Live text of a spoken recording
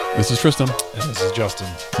This is Tristan. And this is Justin.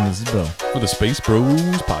 And this is Bill. For the Space Bros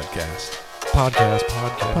Podcast.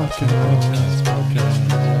 Podcast.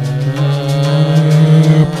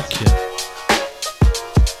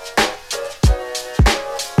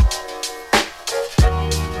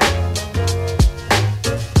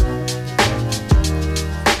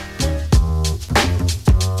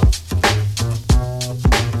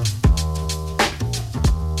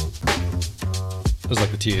 It was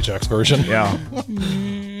like the THX version. Yeah.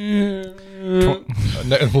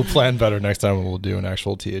 We'll plan better next time when we'll do an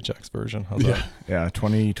actual THX version. How's that? Yeah,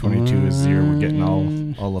 2022 is the year we're getting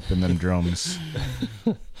all up in them drums.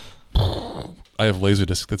 I have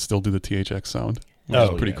Laserdisc that still do the THX sound, which is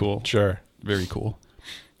pretty cool. Sure. Very cool.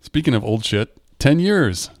 Speaking of old shit, 10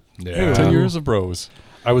 years. Yeah. 10 years of Bros.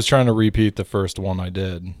 I was trying to repeat the first one I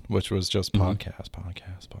did, which was just Mhm. podcast.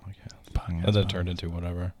 And then it turned into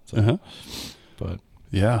whatever. So, Uh-huh. But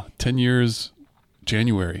Yeah, 10 years,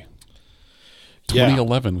 January. Yeah.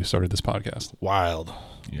 2011, we started this podcast. wild.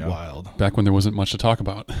 Yeah. Wild. Back when there wasn't much to talk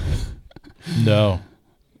about. No.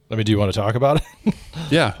 I mean, do you want to talk about it?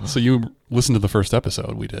 Yeah, so you listened to the first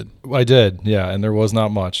episode we did. I did, yeah, and there was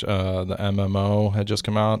not much. The MMO had just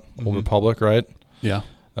come out, Old Mhm. Republic, right? Yeah.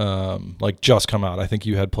 Like just come out. I think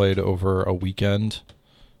you had played over a weekend.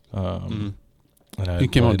 Mhm. And I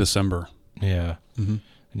It came out in played- December. Yeah, Mm-hmm.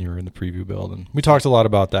 and you were in the preview build, and we talked a lot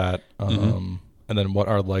about that. Mhm. And then what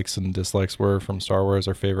our likes and dislikes were from Star Wars,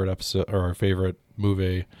 our favorite episode, or our favorite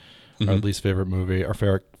movie, our least favorite movie, our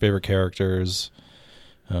favorite characters.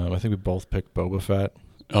 I think we both picked Boba Fett.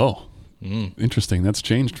 Oh, Mm. interesting. That's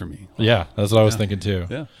changed for me. Yeah, that's what I was Yeah. thinking too.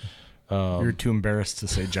 Yeah. You're too embarrassed to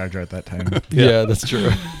say Jar Jar at that time. Yeah, that's true.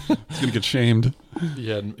 It's going to get shamed.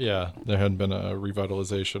 Yeah, there hadn't been a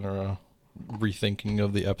revitalization or a rethinking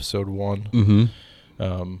of the episode one. Mm-hmm.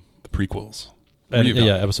 Um, The prequels. and Reevaluate.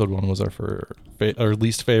 yeah, episode one was our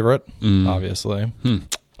least favorite, Mm. obviously. Hmm.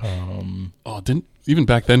 Oh, even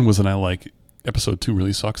back then wasn't I like episode 2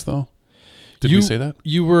 really sucks though? Did we say that?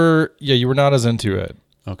 You were not as into it.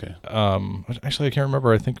 Okay. Actually, I can't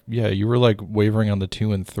remember. I think you were like wavering on the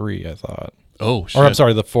 2 and 3. I thought. Oh shit. Or I'm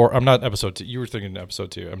sorry, the 4. I'm not episode 2. You were thinking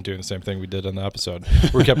episode 2. I'm doing the same thing we did in the episode.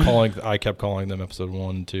 I kept calling them episode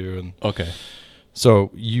 1, 2, and Okay.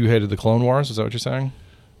 so you hated the Clone Wars. Is that what you're saying?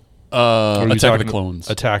 Or are you Attack of talking the Clones.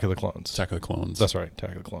 Attack of the Clones. Attack of the Clones. That's right.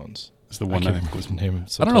 Attack of the Clones. Is the one I I can't think was. name.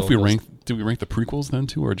 I don't know if we ranked. Did we rank the prequels then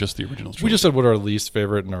too, or just the originals? We just said what our least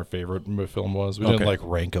favorite and our favorite film was. We didn't Okay. like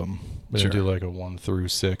rank them. We didn't Sure. do like a 1 through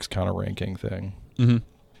 6 kind of ranking thing. Mm-hmm.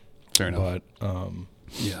 Fair enough. But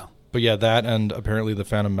Yeah. yeah, that and apparently the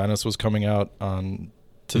Phantom Menace was coming out to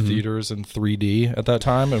Mhm. theaters in 3D at that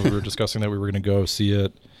time, and we were discussing that we were going to go see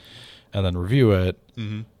it and then review it.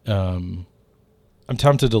 Mm-hmm. I'm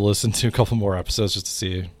tempted to listen to a couple more episodes just to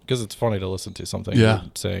see, because it's funny to listen to something Yeah.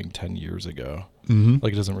 you're saying 10 years ago. Mm-hmm.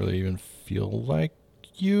 Like, it doesn't really even feel like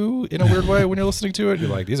you in a weird way when you're listening to it. You're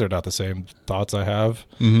like, these are not the same thoughts I have,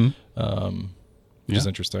 Mm-hmm. which is Yeah.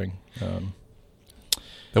 interesting.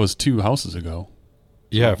 That was 2 houses ago.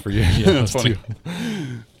 Yeah, for you. Yeah, That's funny.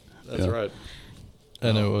 That's Yeah. right.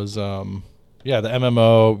 And it was, the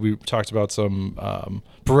MMO. We talked about some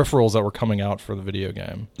peripherals that were coming out for the video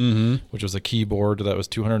game, Mm-hmm. which was a keyboard that was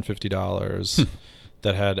 $250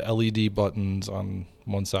 that had LED buttons on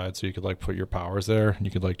one side, so you could like put your powers there, and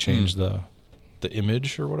you could like change the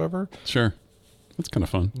image or whatever. Sure. That's kind of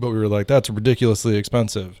fun. But we were like, that's ridiculously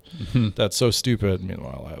expensive. Mm-hmm. That's so stupid.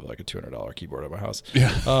 Meanwhile, I have like a $200 keyboard at my house. Yeah.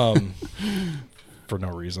 For no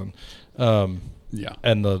reason. Yeah.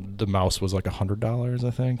 And the mouse was like $100,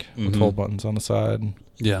 I think, with Mhm. 12 buttons on the side.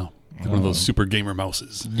 Yeah. One of those super gamer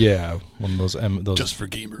mouses. Yeah, one of those Just for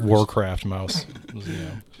gamers. Warcraft mouse.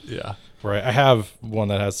 Yeah. Right. I have one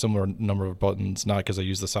that has similar number of buttons, not because I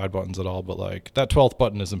use the side buttons at all, but like that 12th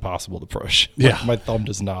button is impossible to push. Yeah. My thumb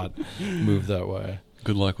does not move that way.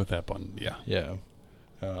 Good luck with that button. Yeah. Yeah.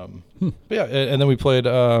 But yeah, and then we played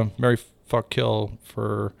Marry Fuck Kill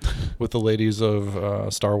with the ladies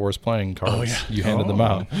of Star Wars playing cards. Oh, yeah. You handed them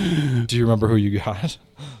out. Do you remember who you got?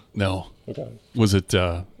 No. Okay. Was it,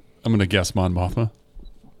 I'm going to guess Mon Mothma?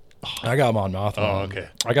 I got Mon Mothma. Oh, okay.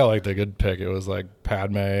 I got like the good pick. It was like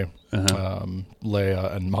Padme, Uh-huh.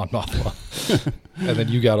 Leia, and Mon Mothma. And then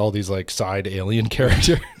you got all these like side alien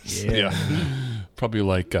characters. Yeah. Probably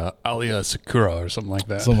like Alia Sakura or something like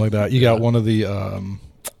that. Something like that. You got one of the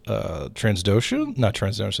Transdoshan? Not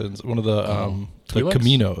Transdoshans. One of the Twi'leks?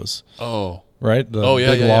 Caminos, Oh. right? The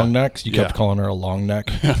yeah, big yeah, long yeah. necks. You kept Yeah. calling her a long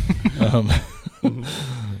neck.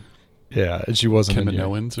 Yeah, and she wasn't in your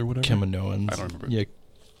Kaminoans or whatever? Kaminoans. I don't remember. Yeah. What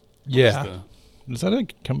Yeah. was Is that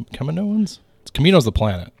it? Kaminoans? Kamino's the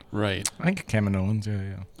planet. Right. I think Kaminoans,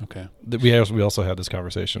 yeah. Okay. We also had this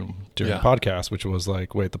conversation during the podcast, which was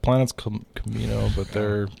like, wait, the planet's Camino, but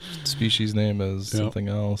their species name is something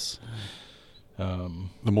else.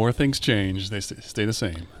 The more things change, they stay the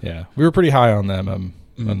same. Yeah, we were pretty high on them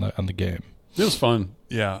on the game. It was fun.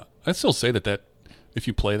 Yeah, I'd still say that if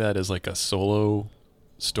you play that as like a solo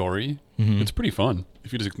story, it's pretty fun.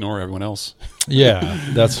 If you just ignore everyone else. Yeah,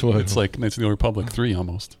 that's what it's like Knights of the Old Republic 3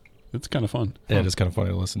 almost. It's kind of fun. Yeah, it's kind of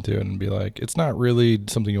funny to listen to and be like, it's not really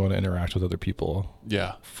something you want to interact with other people.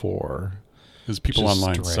 Yeah, for because people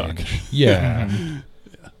online suck. Yeah.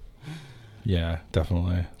 Yeah,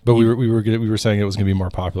 definitely. But we were saying it was going to be more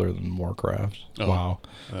popular than Warcraft. Oh, wow.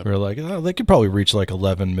 We were like, they could probably reach like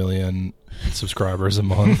 11 million subscribers a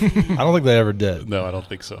month. I don't think they ever did. No, I don't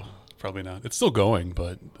think so. Probably not. It's still going,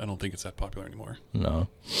 but I don't think it's that popular anymore. No.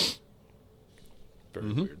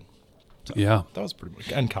 Very weird. So yeah. That was pretty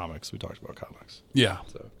much. And comics. We talked about comics. Yeah.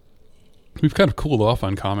 So we've kind of cooled off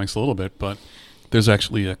on comics a little bit, but there's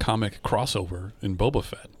actually a comic crossover in Boba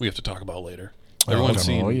Fett we have to talk about later. Everyone's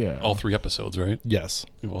seen all 3 episodes, right? Yes.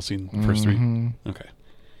 We've all seen the first 3? Okay.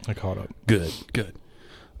 I caught up. Good.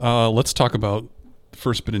 Let's talk about the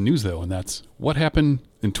first bit of news, though, and that's what happened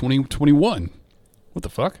in 2021. What the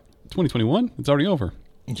fuck? 2021? It's already over.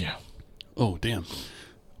 Yeah. Oh, damn.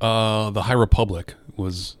 The High Republic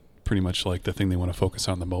was pretty much like the thing they want to focus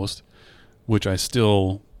on the most, which I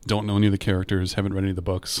still don't know any of the characters, haven't read any of the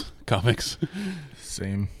books, comics.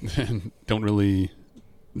 Same. And don't really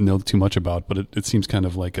know too much about, but it seems kind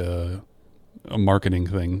of like a marketing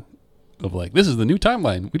thing of like, this is the new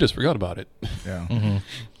timeline. We just forgot about it. Yeah. Mm-hmm.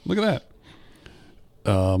 Look at that.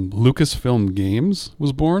 Lucasfilm Games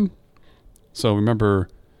was born. So remember,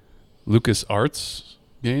 LucasArts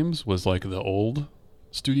Games was like the old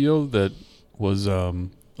studio that was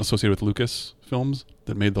associated with Lucasfilms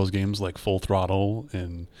that made those games like Full Throttle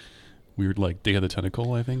and weird like Day of the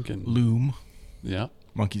Tentacle, I think, and Loom. Yeah.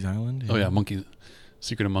 Monkey's Island. Yeah. Oh yeah,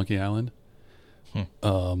 Secret of Monkey Island.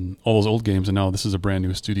 All those old games, and now this is a brand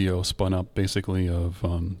new studio spun up basically of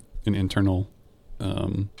an internal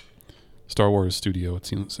Star Wars studio.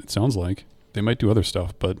 It sounds like they might do other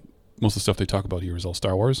stuff, but most of the stuff they talk about here is all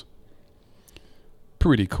Star Wars.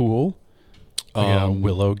 Pretty cool. A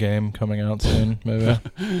Willow game coming out soon, maybe.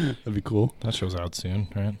 That'd be cool. That show's out soon,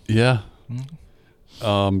 right? Yeah.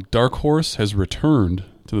 Dark Horse has returned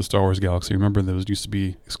to the Star Wars galaxy. Remember, those used to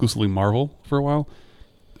be exclusively Marvel for a while,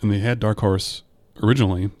 and they had Dark Horse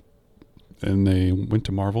originally, and they went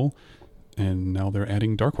to Marvel, and now they're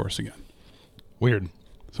adding Dark Horse again. Weird.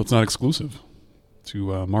 So it's not exclusive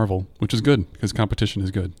to Marvel, which is good because competition is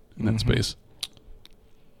good in that space.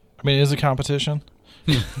 I mean, it is a competition.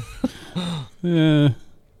 Yeah.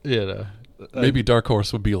 Yeah. Maybe Dark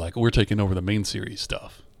Horse would be like, we're taking over the main series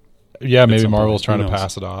stuff. Yeah, maybe Marvel's trying to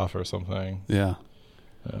pass it off or something. Yeah.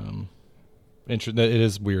 It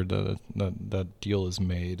is weird that that deal is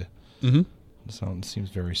made. Mm-hmm. It seems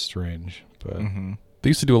very strange, but they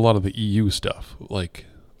used to do a lot of the EU stuff, like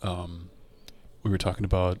we were talking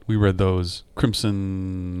about. We read those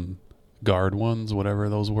Crimson Guard ones, whatever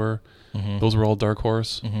those were. Mm-hmm. Those were all Dark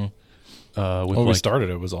Horse. Mm-hmm. When we started,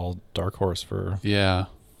 it was all Dark Horse for 3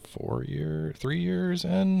 years,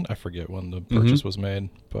 and I forget when the purchase was made,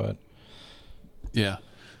 but yeah,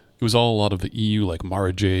 it was all a lot of the EU, like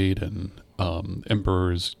Mara Jade and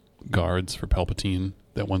Emperor's Guards for Palpatine.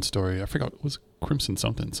 That one story, I forgot, it was Crimson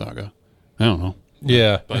something saga. I don't know.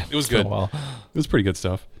 Yeah, but it was good. It was pretty good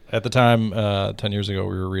stuff. At the time, 10 years ago,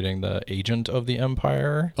 we were reading The Agent of the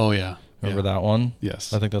Empire. Oh yeah. Remember that one?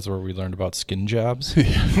 Yes. I think that's where we learned about skin jabs.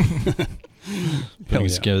 Putting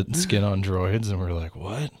skin on droids, and we're like,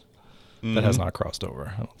 what? Mm-hmm. That has not crossed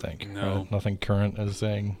over, I don't think. No. Right? Nothing current is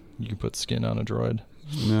saying you can put skin on a droid.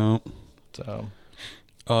 No. So,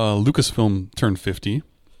 Lucasfilm turned 50,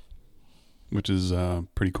 which is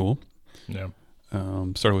pretty cool. Yeah.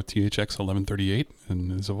 Started with THX 1138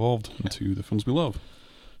 and has evolved into the films we love.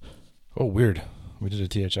 Oh, weird. We did a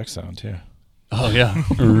THX sound, too. Oh, yeah.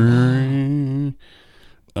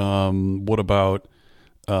 What about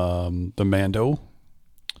the Mando?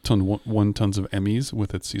 Won tons of Emmys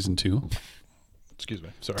with its season 2. Excuse me.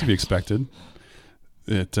 Sorry. To be expected.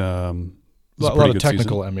 It a lot of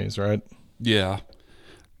technical season. Emmys, right? Yeah.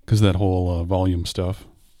 Because that whole volume stuff.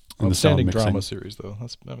 And Outstanding drama series, though.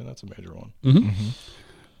 That's a major one. Mm-hmm. Mm-hmm.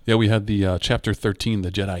 Yeah, we had the Chapter 13,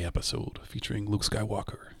 the Jedi episode, featuring Luke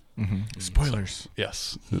Skywalker. Mm-hmm. Spoilers. So,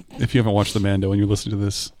 yes. If you haven't watched The Mando and you're listening to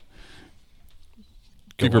this,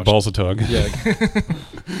 give your balls a tug. Yeah.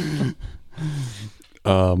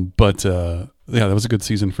 But that was a good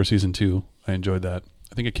season for season 2. I enjoyed that.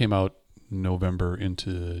 I think it came out November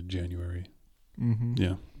into January. Mm-hmm.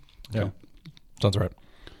 Yeah. Yeah. Sounds right.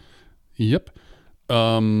 Yep.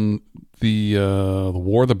 The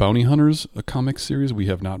War of the Bounty Hunters, a comic series we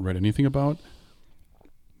have not read anything about,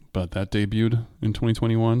 but that debuted in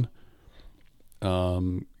 2021.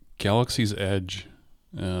 Galaxy's Edge,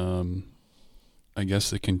 I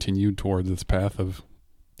guess it continued toward this path of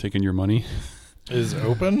taking your money. Is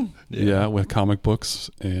open? Yeah, with comic books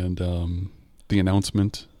and the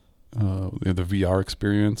announcement, the VR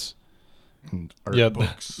experience. Art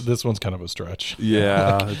books. This one's kind of a stretch.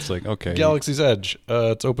 Yeah, it's like, okay. Galaxy's Edge.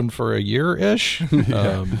 It's open for a year-ish.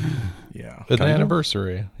 Yeah. An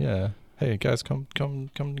anniversary. Yeah. Hey guys, come to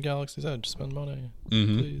Galaxy's Edge. Spend money,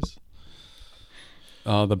 please.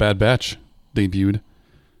 The Bad Batch debuted,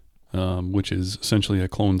 which is essentially a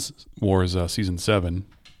Clone Wars season 7.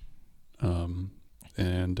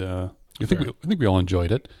 And I think we all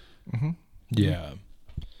enjoyed it. Mm-hmm. Yeah.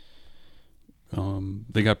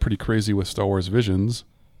 They got pretty crazy with Star Wars Visions,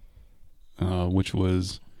 which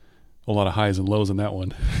was a lot of highs and lows in that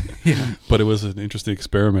one. Yeah. But it was an interesting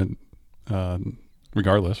experiment,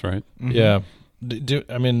 regardless, right? Mm-hmm. Yeah.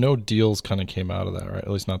 No deals kind of came out of that, right? At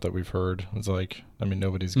least not that we've heard. It's like,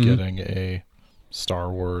 nobody's getting a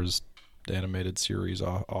Star Wars animated series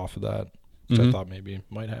off of that, which I thought maybe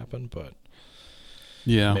might happen, but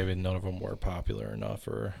yeah, maybe none of them were popular enough,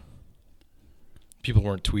 or people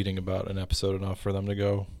weren't tweeting about an episode enough for them to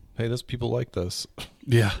go, hey, people like this.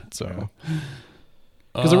 Yeah. So,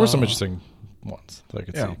 because there were some interesting ones that I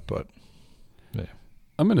could see, but yeah.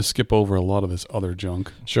 I'm going to skip over a lot of this other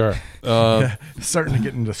junk. Sure. Starting to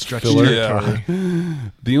get into stretch territory. Yeah.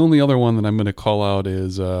 The only other one that I'm going to call out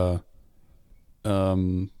is, two,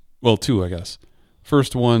 I guess.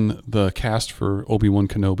 First one, the cast for Obi-Wan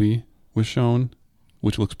Kenobi was shown,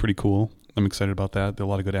 which looks pretty cool. I'm excited about that. There are a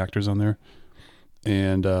lot of good actors on there.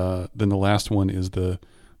 And then the last one is the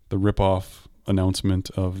rip-off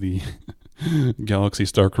announcement of the Galaxy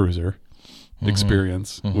Star Cruiser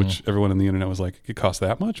experience, which everyone on the internet was like, it cost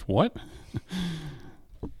that much? What?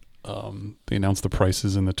 They announced the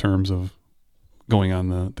prices and the terms of going on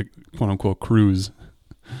the quote-unquote cruise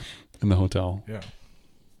in the hotel. Yeah.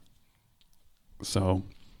 So,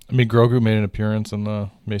 Grogu made an appearance in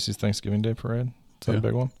the Macy's Thanksgiving Day Parade. Is that a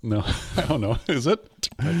big one? No, I don't know. Is it?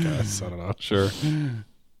 I guess. I don't know. Sure.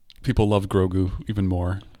 People loved Grogu even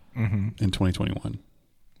more in 2021.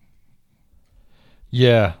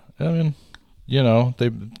 Yeah.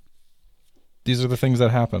 These are the things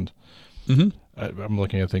that happened. I'm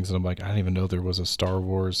looking at things and I'm like, I didn't even know there was a Star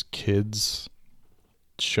Wars kids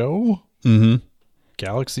show.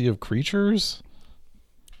 Galaxy of Creatures.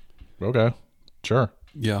 Okay. Sure.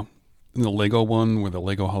 Yeah. And the Lego one with the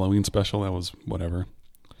Lego Halloween special, that was whatever.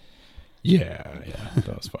 Yeah,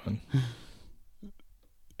 that was fun.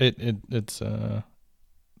 It's a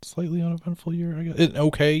slightly uneventful year, I guess. An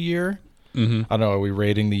okay year. I don't know. Are we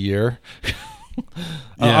rating the year?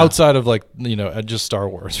 Outside of just Star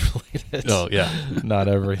Wars related. Oh yeah, not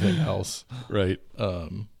everything else. Right.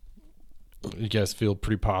 You guys feel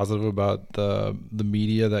pretty positive about the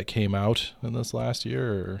media that came out in this last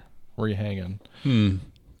year, or where are you hanging?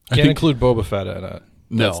 Can't include Boba Fett in it.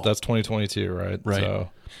 No, that's 2022, right? Right. So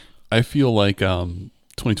I feel like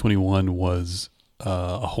 2021 was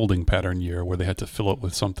a holding pattern year where they had to fill it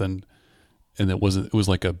with something, and it was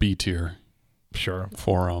like a B tier. Sure.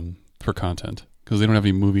 For content, because they don't have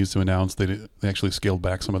any movies to announce. They actually scaled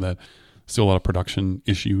back some of that. Still a lot of production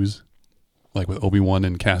issues, like with Obi-Wan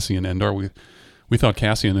and Cassian Andor. We thought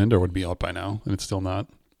Cassian Andor would be out by now, and it's still not.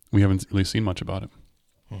 We haven't really seen much about it.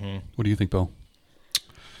 What do you think, Bill?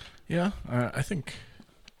 Yeah, I think,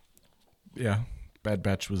 Bad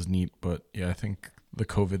Batch was neat, but I think the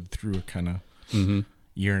COVID threw a kind of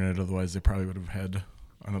year in it. Otherwise, they probably would have had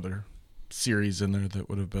another series in there that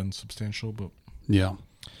would have been substantial. But yeah.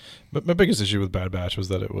 But my biggest issue with Bad Batch was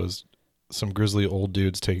that it was some grizzly old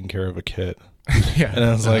dudes taking care of a kid. Yeah. And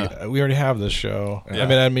I was like, we already have this show. Yeah.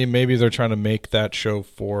 I mean, maybe they're trying to make that show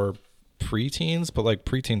for preteens, but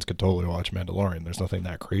preteens could totally watch Mandalorian. There's nothing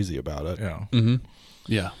that crazy about it. Yeah.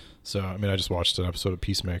 Yeah. So, I just watched an episode of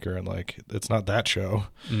Peacemaker, and it's not that show.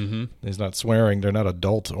 He's not swearing. They're not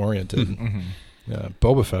adult oriented. Yeah.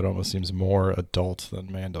 Boba Fett almost seems more adult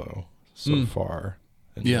than Mando so far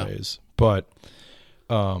in ways. But,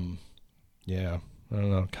 I don't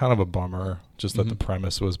know, kind of a bummer, just that the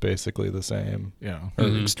premise was basically the same. Yeah. Or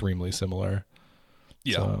extremely similar.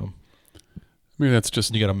 Yeah. So, maybe that's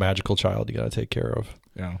just... You got a magical child you got to take care of.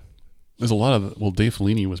 Yeah. There's a lot of... Well, Dave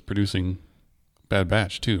Filoni was producing Bad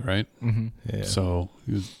Batch too, right? Yeah. So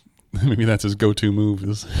maybe that's his go-to move,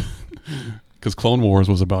 is because Clone Wars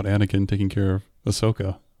was about Anakin taking care of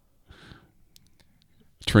Ahsoka.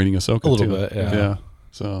 Training Ahsoka a little too. bit, yeah.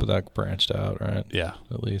 So, but that branched out, right? Yeah,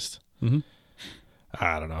 at least. Mm-hmm.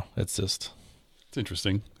 I don't know. It's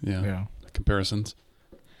interesting. Yeah. Comparisons.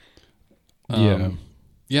 Yeah.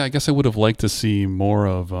 Yeah, I guess I would have liked to see more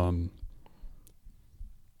of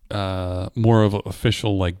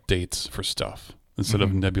official like dates for stuff instead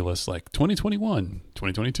of nebulous like 2021,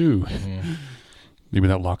 2022. Mm-hmm. Maybe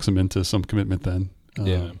that locks them into some commitment then.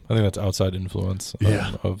 Yeah, I think that's outside influence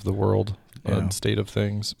of the world and state of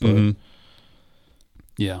things. But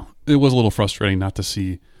yeah, it was a little frustrating not to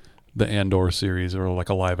see the Andor series or like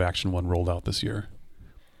a live action one rolled out this year.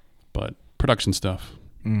 But production stuff.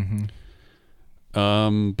 Mm-hmm.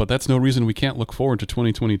 But that's no reason we can't look forward to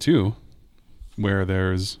 2022, where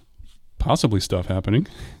there's possibly stuff happening.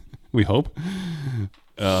 We hope.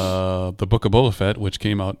 The Book of Boba Fett, which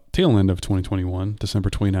came out tail end of 2021, December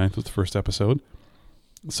 29th was the first episode.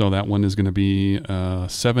 So that one is going to be a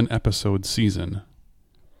 7-episode season.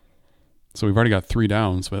 So we've already got 3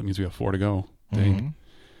 down, so that means we have 4 to go. Dang.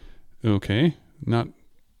 Okay. Not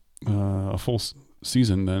a full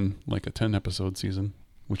season then, like a 10-episode season,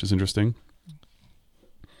 which is interesting.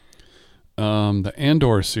 The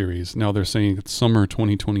Andor series, now they're saying it's summer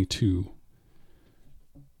 2022,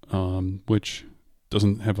 which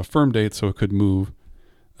doesn't have a firm date, so it could move.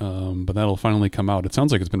 But that'll finally come out. It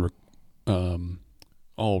sounds like it's been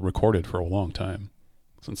all recorded for a long time,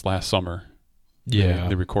 since last summer. Yeah.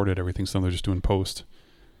 They recorded everything, so they're just doing post.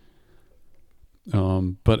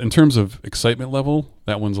 But in terms of excitement level,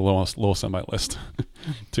 that one's the lowest on my list,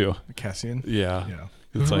 too. Cassian? Yeah.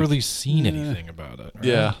 We haven't really seen anything about it. Right?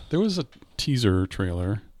 Yeah. There was a teaser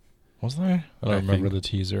trailer. Was there? I don't remember the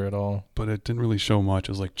teaser at all. But it didn't really show much.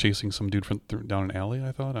 It was like chasing some dude down an alley,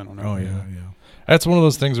 I thought. I don't know. Oh, yeah. That's one of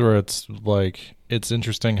those things where it's like, it's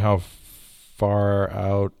interesting how far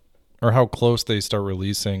out or how close they start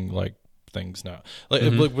releasing like things now. Like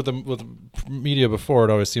with media before,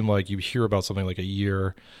 it always seemed like you hear about something like a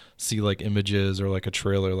year, see like images or like a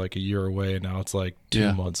trailer like a year away. Now it's like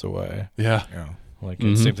 2 months away. Yeah. Like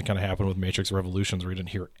the same thing kind of happened with Matrix Revolutions, where you didn't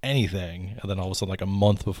hear anything, and then all of a sudden, like a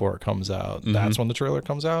month before it comes out, that's when the trailer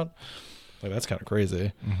comes out. Like that's kind of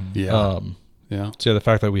crazy. Yeah. Yeah. So the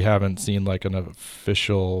fact that we haven't seen like an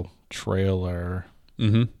official trailer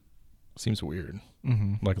seems weird.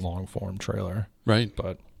 Like long form trailer, right?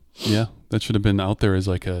 But yeah, that should have been out there as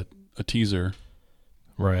like a teaser,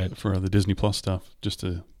 right, for the Disney Plus stuff, just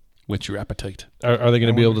to whet your appetite. Are they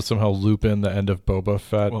going to be able to somehow loop in the end of Boba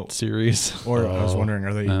Fett series? Or I was wondering,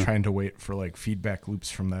 are they trying to wait for like feedback loops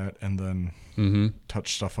from that and then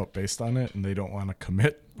touch stuff up based on it, and they don't want to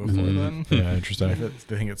commit before then? Yeah, interesting. They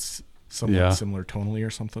think it's somewhat similar tonally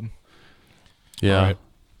or something. Yeah, right.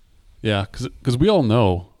 Yeah, because we all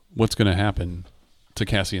know what's going to happen to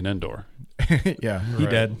Cassian Andor. Yeah, he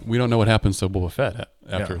dead. We don't know what happens to Boba Fett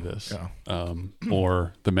after this,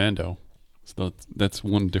 or the Mando. So that's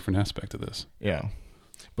one different aspect of this. Yeah,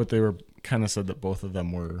 but they were kind of said that both of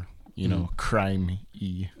them were,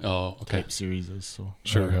 crime-y type series. So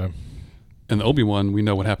sure. And the Obi-Wan, we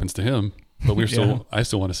know what happens to him, but I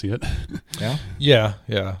still want to see it. Yeah.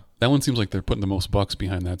 That one seems like they're putting the most bucks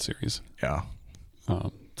behind that series. Yeah.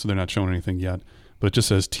 So they're not showing anything yet, but it just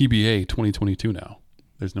says TBA 2022 now.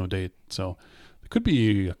 There's no date, so it could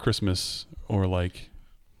be a Christmas or like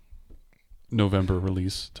November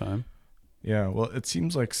release time. Yeah, well, it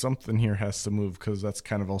seems like something here has to move, because that's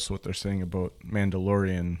kind of also what they're saying about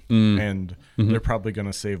Mandalorian, and they're probably going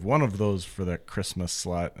to save one of those for that Christmas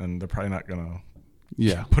slot, and they're probably not going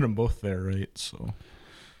to put them both there, right? So,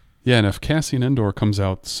 yeah, and if Cassian Andor comes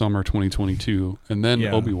out summer 2022, and then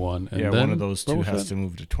Obi-Wan, and then one of those two has to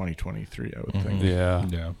move to 2023, I would think.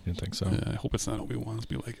 Yeah, you'd think so. Yeah, I hope it's not Obi-Wan. It's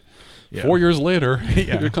be like 4 years later,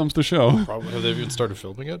 here comes the show. Probably. Have they even started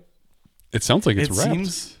filming it? It sounds like it's wrapped.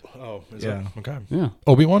 Is it? Okay. Yeah.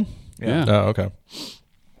 Obi-Wan? Yeah. Oh, okay.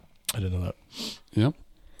 I didn't know that. Yep.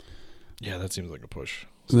 Yeah, that seems like a push.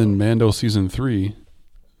 And then Mando season 3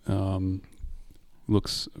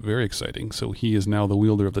 looks very exciting. So he is now the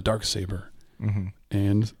wielder of the Darksaber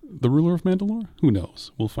and the ruler of Mandalore. Who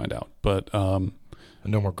knows? We'll find out. But no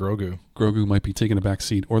more Grogu. Grogu might be taking a back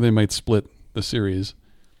seat, or they might split the series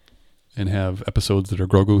and have episodes that are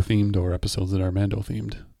Grogu themed or episodes that are Mando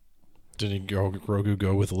themed. Did Grogu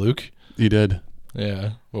go with Luke? He did.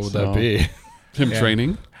 Yeah. What would that be? Him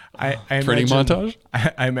training? Training montage?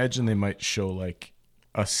 I imagine they might show like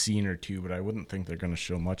a scene or two, but I wouldn't think they're going to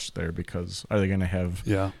show much there, because are they going to have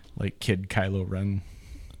like kid Kylo Ren?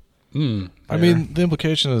 I mean, the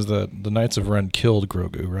implication is that the Knights of Ren killed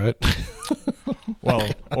Grogu, right?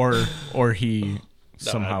 Well, or he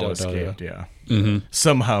somehow escaped. Yeah.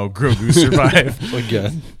 Somehow Grogu survived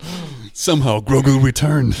again. Somehow Grogu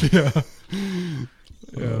returned. Yeah.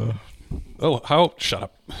 How? Shut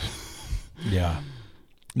up. Yeah.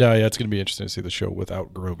 No, yeah, it's going to be interesting to see the show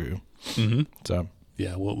without Grogu. Mm-hmm. So,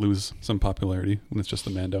 yeah, we'll lose some popularity when it's just the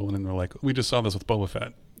Mando, and then they're like, we just saw this with Boba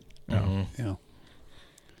Fett. yeah.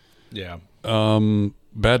 Yeah.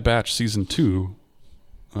 Bad Batch season 2.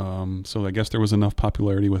 So I guess there was enough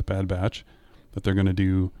popularity with Bad Batch that they're going to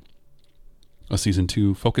do a season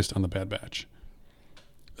 2 focused on the Bad Batch.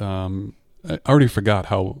 I already forgot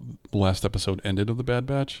how the last episode ended of the Bad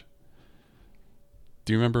Batch.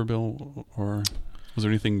 Do you remember, Bill, or was there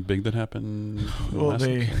anything big that happened? Well,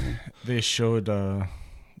 they showed the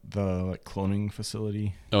cloning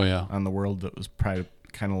facility. Oh yeah, on the world that was probably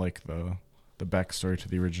kind of like the backstory to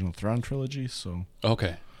the original Thrawn trilogy. So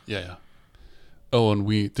okay, yeah. Oh, and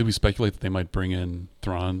did we speculate that they might bring in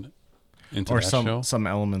Thrawn into that show? Some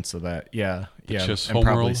elements of that, yeah, Chiss and homeworld?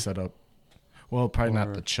 probably set up. Well, probably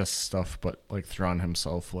not the Chiss stuff, but like Thrawn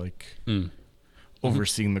himself, like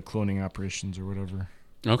overseeing the cloning operations or whatever.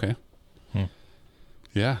 Okay.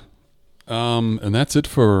 Yeah. And that's it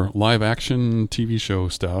for live action TV show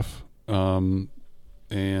stuff. And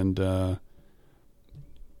the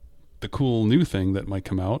cool new thing that might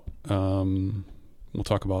come out, we'll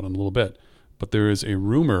talk about in a little bit. But there is a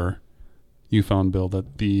rumor you found, Bill,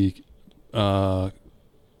 that the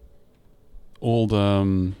old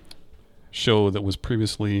show that was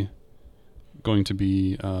previously going to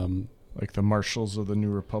be like the Marshals of the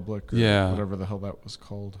New Republic, or whatever the hell that was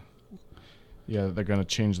called. Yeah, they're gonna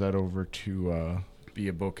change that over to be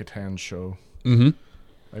a Bo-Katan show. Mm-hmm.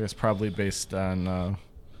 I guess probably based on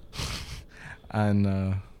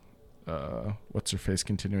what's her face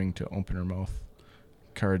continuing to open her mouth,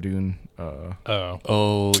 Cara Dune.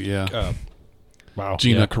 Oh yeah. Wow.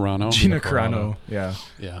 Gina Carano. Gina Carano. Yeah.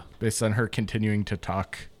 Yeah. Based on her continuing to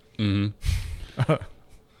talk. Mm-hmm.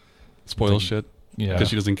 Spoil shit. Yeah. Because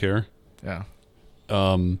she doesn't care. Yeah.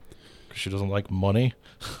 She doesn't like money.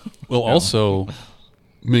 Well, also,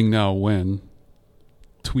 Ming-Na Wen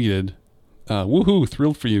tweeted, woohoo,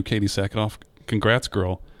 thrilled for you, Katie Sackhoff. Congrats,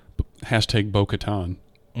 girl. Hashtag Bo-Katan.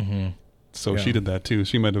 Mm-hmm. So she did that, too.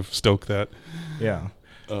 She might have stoked that. Yeah.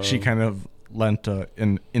 She kind of lent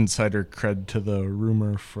an insider cred to the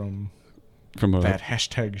rumor from that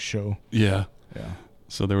hashtag show. Yeah. Yeah.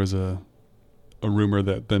 So there was a rumor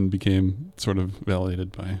that then became sort of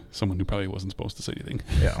validated by someone who probably wasn't supposed to say anything.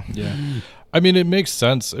 Yeah. Yeah. I mean, it makes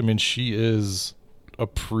sense. I mean, she is a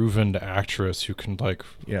proven actress who can, like,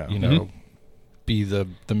 be the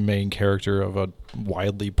main character of a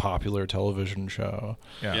widely popular television show.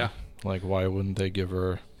 Yeah. Like, why wouldn't they give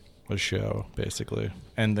her a show, basically?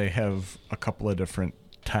 And they have a couple of different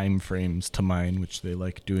time frames to mine, which they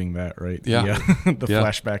like doing that, right? Yeah. The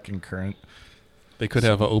flashback and current. They could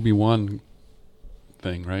have an Obi-Wan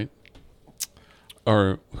thing, right?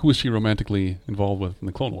 Or who was she romantically involved with in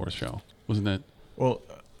the Clone Wars show? Wasn't that? Well,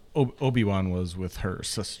 Obi-Wan was with her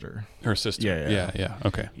sister. Her sister. Yeah.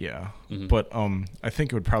 Okay. Yeah. Mm-hmm. But I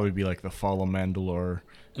think it would probably be like the fall of Mandalore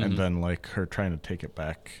and then like her trying to take it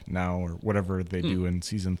back now or whatever they do in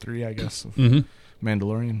season 3, I guess, of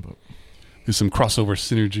Mandalorian. But there's some crossover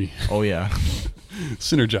synergy. Oh, yeah.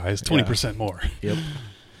 Synergize 20% more. Yep.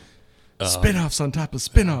 Spin-offs on top of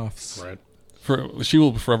spin-offs. Right. She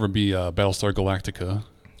will forever be Battlestar Galactica.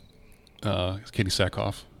 Katie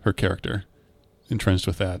Sackhoff, her character, entrenched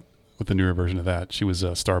with that, with the newer version of that. She was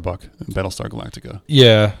Starbuck in Battlestar Galactica.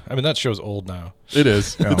 Yeah. I mean, that show's old now. It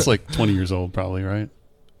is. It's like 20 years old, probably, right?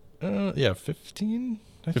 Yeah, 15?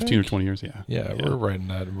 15 or 20 years, yeah. Yeah, we're right in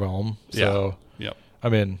that realm. So, yep. I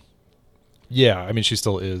mean, she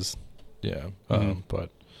still is. Yeah.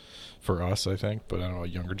 But for us, I think, but I don't know, a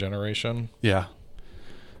younger generation. Yeah.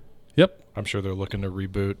 Yep. I'm sure they're looking to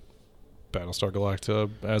reboot Battlestar Galactica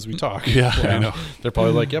as we talk. Yeah, I know. They're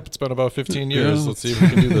probably like, yep, it's been about 15 years. Let's see if we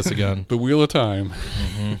can do this again. The Wheel of Time.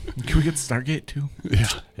 Mm-hmm. Can we get Stargate too? Yeah.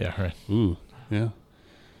 Yeah, right. Ooh, yeah.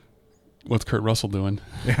 What's Kurt Russell doing?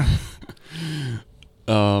 Yeah.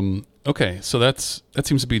 Okay, so that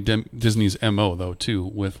seems to be Disney's MO though too,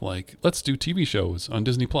 with like, let's do TV shows on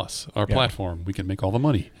Disney Plus, our platform. We can make all the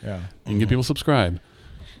money. Yeah. And get people subscribe.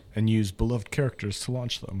 And use beloved characters to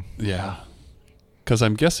launch them. Yeah. Because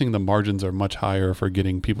I'm guessing the margins are much higher for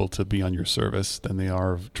getting people to be on your service than they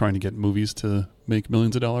are of trying to get movies to make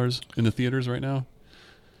millions of dollars in the theaters right now.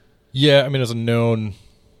 Yeah, I mean, it's a known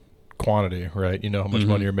quantity, right? You know how much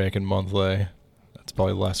money you're making monthly. That's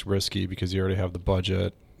probably less risky because you already have the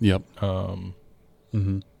budget. Yep.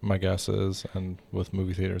 My guess is, and with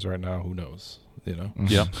movie theaters right now, who knows? You know?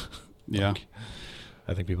 Yep. Yeah.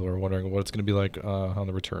 I think people are wondering what it's going to be like on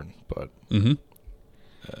the return, but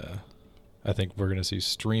I think we're going to see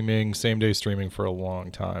streaming, same day streaming for a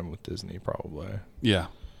long time with Disney probably. Yeah.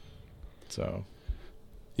 So.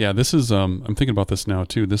 Yeah, this is, I'm thinking about this now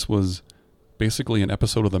too. This was basically an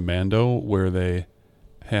episode of the Mando where they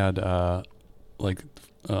had, Dave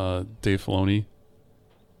Filoni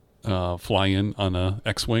fly in on a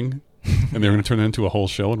X-Wing, and they were going to turn it into a whole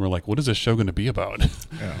show, and we're like, what is this show going to be about?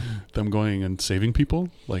 Yeah. Them going and saving people?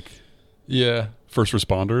 Like, yeah, first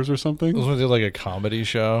responders or something? I was going to do like a comedy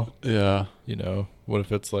show. Yeah. You know, what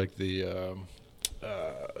if it's like the,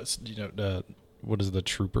 what is the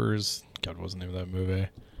Troopers? God, what was the name of that movie?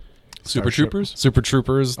 Super Troopers? Super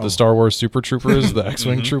Troopers, the Star Wars Super Troopers, the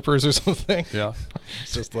X-Wing Troopers or something. Yeah.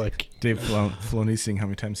 It's just like Dave Filoni seeing how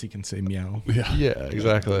many times he can say meow. Yeah. Yeah,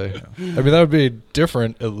 exactly. I mean, that would be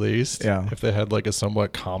different at least. Yeah. If they had like a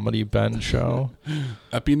somewhat comedy bend show.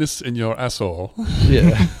 Happiness in your asshole.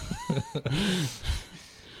 Yeah.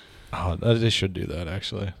 They should do that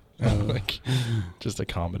actually. Like just a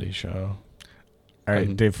comedy show. All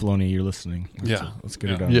right, Dave Filoni, you're listening. Let's get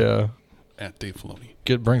it done. Yeah. At Dave Filoni.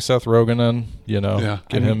 Bring Seth Rogen in,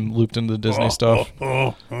 get him looped into the Disney stuff.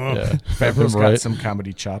 Yeah. Favreau's got some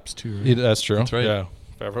comedy chops too. Right? That's true. That's right. Yeah.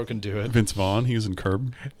 Favreau can do it. Vince Vaughn, he was in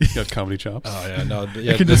Curb. He got comedy chops. Oh yeah, no,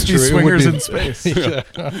 yeah, it could just be swingers in space. Yeah.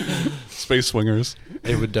 Space swingers.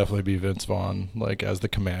 It would definitely be Vince Vaughn, like as the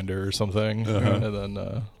commander or something, and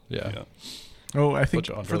then yeah. Oh, I think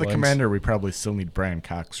for the for the commander, we probably still need Brian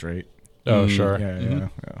Cox, right? Oh, sure. Yeah.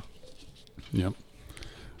 Yep.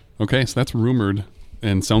 Okay, so that's rumored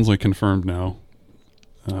and sounds like confirmed now.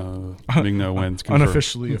 Ming-Na Wen's confirmed.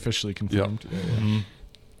 Officially confirmed. Yep.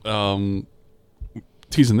 Mm-hmm.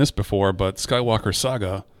 Teasing this before, but Skywalker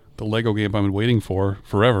Saga, the Lego game I've been waiting for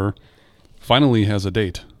forever, finally has a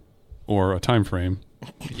date or a time frame.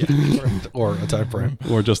 Or a time frame.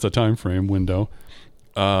 Or just a time frame window.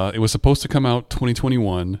 It was supposed to come out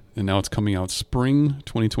 2021, and now it's coming out spring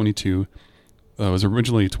 2022. It was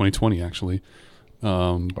originally 2020, actually.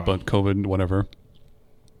 But COVID, whatever.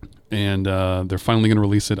 And they're finally going to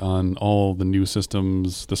release it on all the new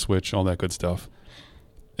systems, the Switch, all that good stuff.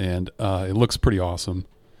 And it looks pretty awesome.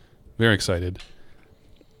 Very excited.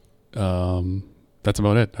 That's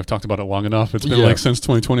about it. I've talked about it long enough. It's been like since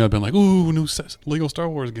 2020, I've been like, ooh, new Lego Star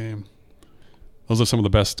Wars game. Those are some of the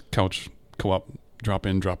best couch co-op, drop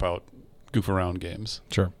in, drop out, goof around games.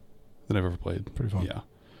 Sure. That I've ever played. Pretty fun. Yeah.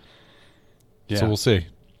 So we'll see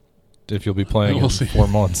if you'll be playing in 4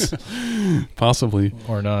 months. Possibly.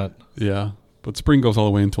 Or not. Yeah. But spring goes all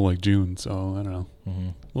the way until like June, so I don't know. Mm-hmm.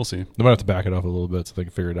 We'll see. They might have to back it up a little bit so they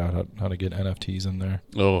can figure it out how to get NFTs in there.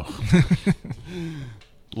 Oh.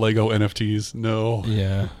 Lego NFTs. No.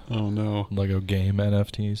 Yeah. Oh, no. Lego game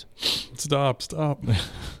NFTs. Stop.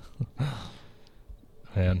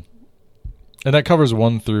 Man. And that covers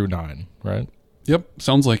 1 through 9, right? Yep.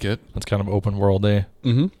 Sounds like it. That's kind of open world-y.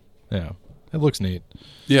 Mm-hmm. Yeah. It looks neat.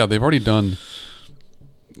 Yeah, they've already done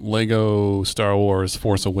Lego Star Wars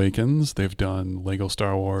Force Awakens. They've done Lego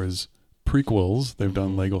Star Wars prequels. They've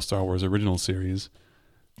done Lego Star Wars original series.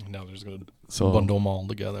 Now they're just going to bundle them all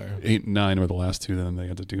together. 8 and 9 were the last two that they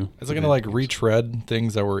had to do. Is it going to like retread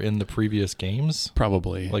things that were in the previous games?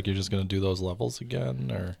 Probably. Like you're just going to do those levels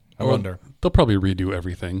again? Or I wonder. They'll probably redo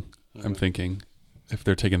everything. I'm thinking. If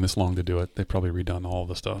they're taking this long to do it, they've probably redone all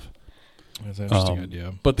the stuff. That's an interesting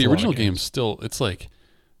idea. But the original games still, it's like,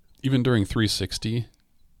 even during 360,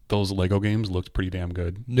 those Lego games looked pretty damn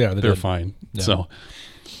good. Yeah, they're fine. Yeah. So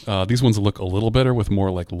these ones look a little better with more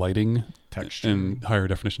like lighting texture and higher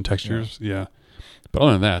definition textures. Yeah. But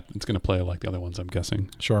other than that, it's going to play like the other ones, I'm guessing.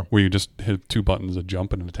 Sure. Where you just hit 2 buttons, a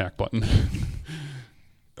jump and an attack button.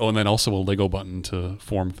 Oh, and then also a Lego button to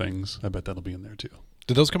form things. I bet that'll be in there too.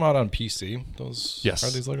 Did those come out on PC? Yes. Are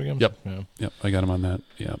these Lego games? Yep. Yeah. Yep. I got them on that.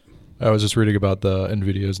 Yep. I was just reading about the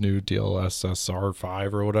NVIDIA's new DLSS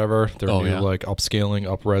R5 or whatever. Their new like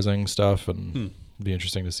upscaling, up-resing stuff, and it'd be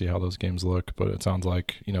interesting to see how those games look. But it sounds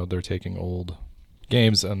like they're taking old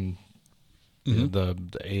games and the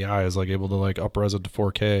AI is like able to like up-res it to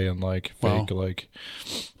 4K and like fake like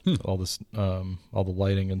all this all the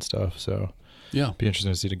lighting and stuff. So yeah, be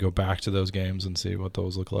interesting to see to go back to those games and see what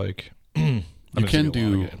those look like. You can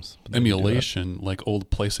do emulation, like old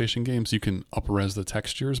PlayStation games. You can up-res the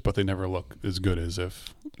textures, but they never look as good as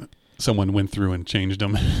if someone went through and changed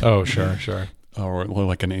them. Oh, sure. Or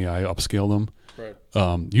like an AI upscale them. Right.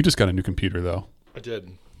 You just got a new computer, though. I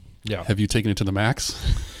did. Yeah. Have you taken it to the max?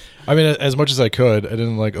 I mean, as much as I could. I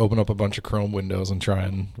didn't like open up a bunch of Chrome windows and try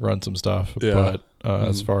and run some stuff. Yeah. But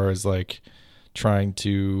as far as like trying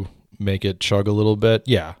to make it chug a little bit.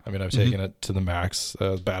 Yeah. I mean, I've taken it to the max.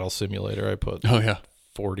 Battle Simulator, I put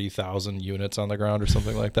 40,000 units on the ground or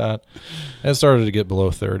something like that. And it started to get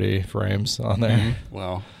below 30 frames on there.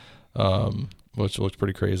 Wow. Which looks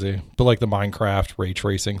pretty crazy. But like the Minecraft ray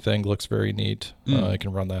tracing thing looks very neat. I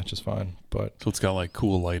can run that just fine. But so it's got like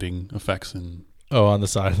cool lighting effects and on the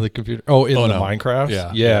side of the computer. Oh, in the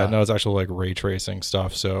Minecraft? Yeah. No, it's actually like ray tracing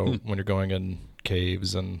stuff. So when you're going in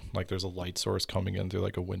caves and like there's a light source coming in through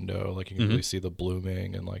like a window, like you can really see the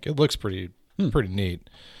blooming and like it looks pretty neat.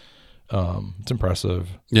 It's impressive.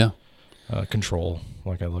 Yeah. Control.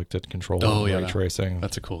 Like I looked at Control ray tracing.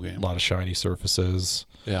 That's a cool game. A lot of shiny surfaces.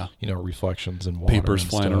 Yeah. Reflections in water. Papers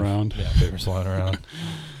flying around. Yeah, papers flying around.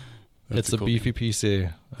 It's a beefy game.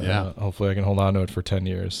 PC. Yeah. Hopefully I can hold on to it for 10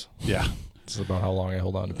 years. Yeah. This is about how long I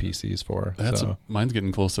hold on to PCs for. Mine's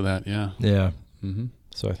getting close to that. Yeah. Yeah. Mm-hmm.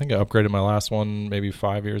 So I think I upgraded my last one maybe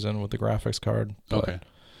 5 years in with the graphics card. Okay.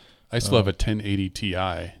 I still have a 1080 Ti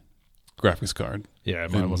graphics card. Yeah,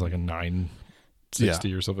 mine was like a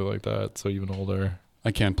 960 or something like that. So even older.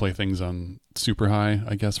 I can't play things on super high,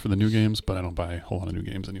 I guess, for the new games, but I don't buy a whole lot of new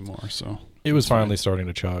games anymore. So it was finally starting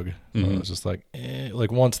to chug. It was just like,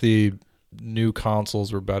 like once the new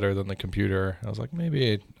consoles were better than the computer, I was like,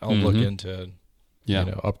 maybe I'll look into,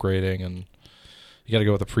 upgrading. And you got to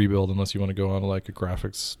go with a pre-build unless you want to go on like a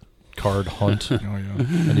graphics card hunt.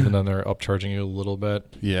 And even then, they're upcharging you a little bit.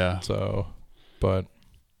 Yeah. So, but.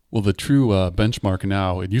 Well, the true benchmark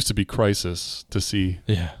now, it used to be Crysis to see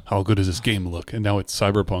how good does this game look, and now it's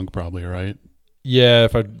Cyberpunk probably, right? Yeah,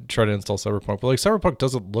 if I try to install Cyberpunk. But like Cyberpunk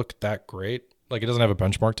doesn't look that great. Like it doesn't have a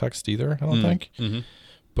benchmark text either, I don't think. Mm-hmm.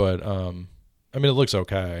 But I mean, it looks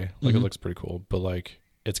okay. Like it looks pretty cool, but like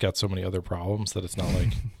it's got so many other problems that it's not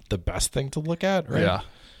like the best thing to look at, right? Yeah.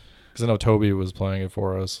 Because I know Toby was playing it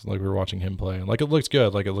for us. Like we were watching him play, and like it looked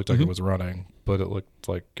good. Like it looked like it was running, but it looked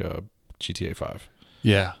like GTA 5.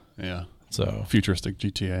 Yeah, yeah. So futuristic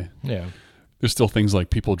GTA. Yeah. There's still things like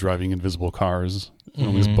people driving invisible cars and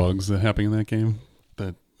all these bugs that happen in that game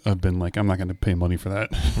that I've been like, I'm not going to pay money for that.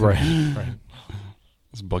 Right.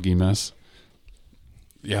 This buggy mess.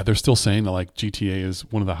 Yeah, they're still saying that like GTA is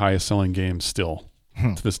one of the highest selling games still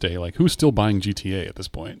to this day. Like who's still buying GTA at this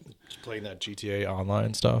point? Just playing that GTA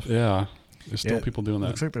online stuff. Yeah. There's still people doing that.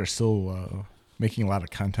 Looks like they're still making a lot of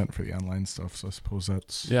content for the online stuff. So I suppose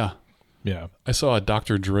that's... Yeah. I saw a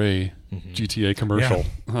Dr. Dre GTA commercial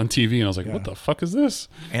on TV, and I was like, what the fuck is this?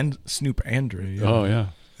 And Snoop and Dre. Yeah. Oh,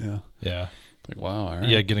 yeah. Like, wow, all right.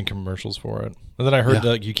 Yeah, getting commercials for it. And then I heard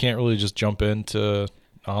that you can't really just jump into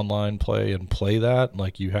online play and play that.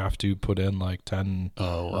 Like, you have to put in, like, 10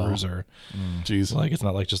 hours or... Jeez. Like, it's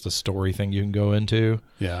not like just a story thing you can go into.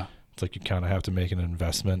 Yeah. It's like you kind of have to make an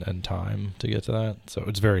investment and time to get to that. So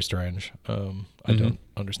it's very strange. I don't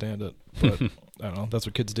understand it, but I don't know. That's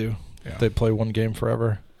what kids do. Yeah. They play one game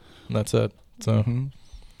forever, and that's it. So,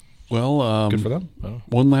 well, good for them.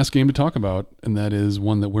 One last game to talk about, and that is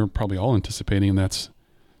one that we're probably all anticipating, and that's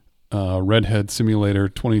Redhead Simulator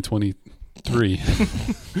 2023.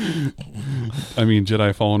 I mean,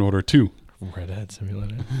 Jedi Fallen Order 2. Redhead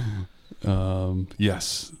Simulator.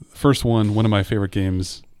 Yes. First one of my favorite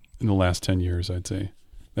games in the last 10 years, I'd say.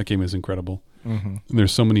 That game is incredible. And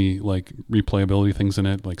there's so many like replayability things in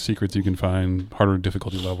it, like secrets you can find, harder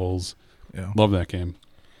difficulty levels. Yeah. Love that game.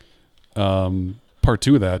 Part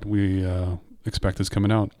 2 of that we expect is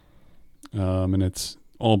coming out. And it's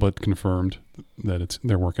all but confirmed that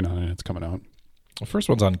they're working on it and it's coming out. The first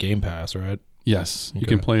one's on Game Pass, right? Yes. Okay. You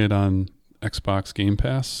can play it on Xbox Game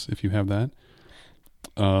Pass if you have that.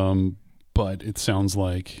 But it sounds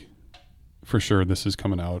like for sure this is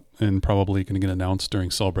coming out and probably going to get announced during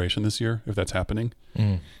Celebration this year, if that's happening.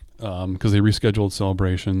 Because they rescheduled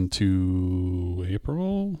Celebration to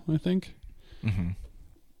April, I think. I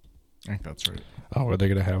think that's right. Oh, are they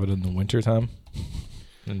going to have it in the winter time?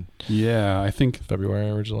 Yeah, I think February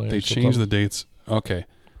originally. They changed the dates. Okay.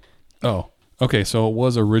 Oh, okay. So it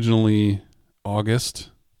was originally August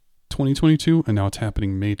 2022, and now it's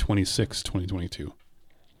happening May 26, 2022.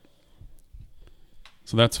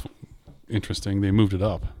 So that's interesting. They moved it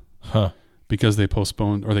up. Because they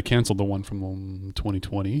postponed or they canceled the one from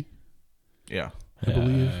 2020. Yeah. I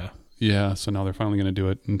believe. Yeah. So now they're finally going to do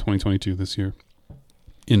it in 2022 this year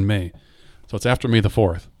in May. So it's after May the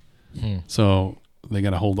 4th. So they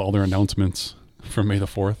got to hold all their announcements from May the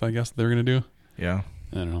 4th, I guess they're going to do. Yeah.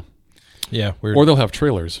 I don't know. Yeah. Weird. Or they'll have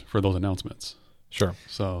trailers for those announcements. Sure.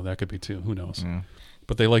 So that could be too. Who knows? Yeah.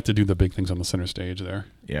 But they like to do the big things on the center stage there.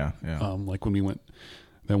 Yeah. Yeah. Like when we went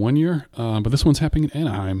that one year. But this one's happening in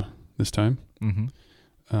Anaheim this time.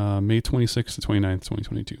 May 26th to 29th,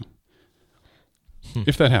 2022.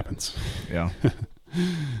 If that happens. Yeah.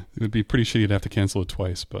 It would be pretty shitty to have to cancel it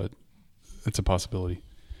twice, but it's a possibility.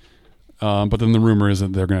 But then the rumor is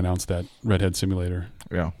that they're going to announce that Redhead Simulator.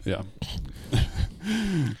 Yeah. Yeah.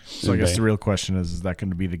 So I guess the real question is that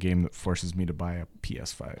going to be the game that forces me to buy a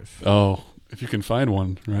PS5? Oh, if you can find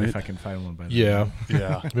one, right? If I can find one by then. Yeah.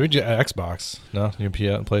 Yeah. Maybe Xbox. No, you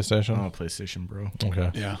PlayStation. Oh, PlayStation, bro.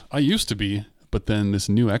 Okay. Yeah. I used to be, but then this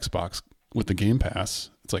new Xbox with the Game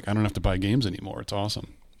Pass, it's like I don't have to buy games anymore. It's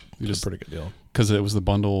awesome. You just a pretty good deal. Because it was the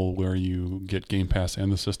bundle where you get Game Pass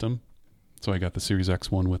and the system. So I got the Series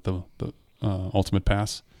X one with the Ultimate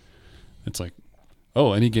Pass. It's like,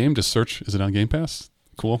 oh, any game, just search, is it on Game Pass?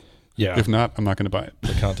 Cool. Yeah. If not, I'm not going to buy it.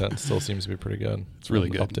 The content still seems to be pretty good. It's really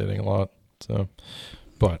good. Updating a lot. So,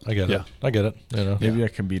 but I get it. I get it. You know. Maybe I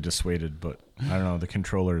can be dissuaded, but I don't know. The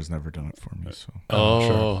controller has never done it for me. So.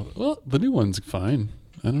 Sure. Well, the new one's fine.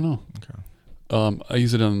 I don't know. Okay. I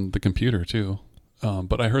use it on the computer too.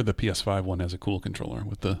 But I heard the PS5 one has a cool controller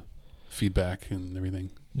with the feedback and everything.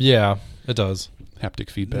 Yeah, it does. Haptic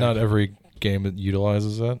feedback. Not every game that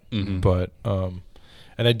utilizes it, but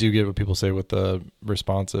and I do get what people say with the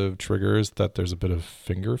responsive triggers that there's a bit of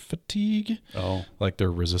finger fatigue. Oh, like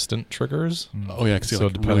they're resistant triggers. Oh yeah, so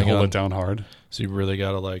like depending really hold on, it down hard. So you really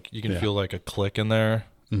gotta you can feel like a click in there.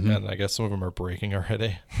 And I guess some of them are breaking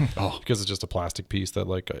already. Because it's just a plastic piece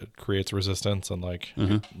that creates resistance and like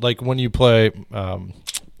when you play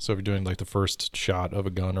so if you're doing like the first shot of a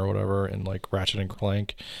gun or whatever in like Ratchet and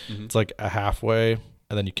Clank, it's like a halfway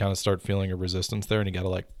and then you kind of start feeling a resistance there and you got to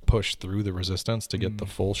like push through the resistance to get the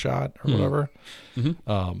full shot or whatever.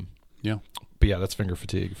 Yeah. But yeah, that's finger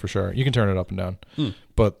fatigue for sure. You can turn it up and down.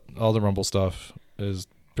 But all the rumble stuff is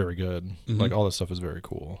very good. Like all this stuff is very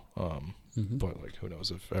cool. But like, who knows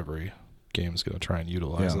if every game is going to try and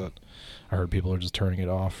utilize it? I heard people are just turning it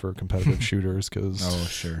off for competitive shooters because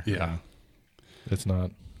it's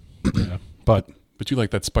not. Yeah, but you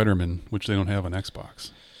like that Spider-Man, which they don't have on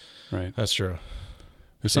Xbox, right? That's true.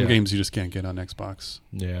 There's some games you just can't get on Xbox.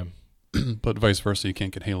 Yeah, but vice versa, you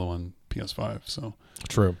can't get Halo on PS5. So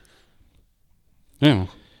true.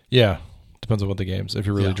 Yeah. Depends on what the games. If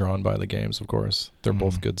you're really drawn by the games, of course, they're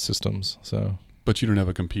both good systems. So, but you don't have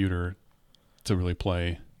a computer to really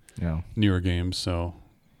play newer games, so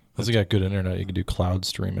unless you got good internet, you can do cloud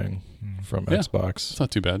streaming from Xbox. It's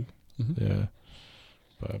not too bad. Yeah,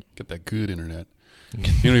 but get that good internet. You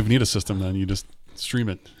don't even need a system then; you just stream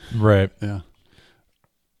it. Right. Yeah.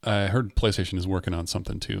 I heard PlayStation is working on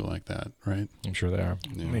something too like that, right? I'm sure they are.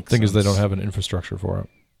 Yeah. The thing is, they don't have an infrastructure for it.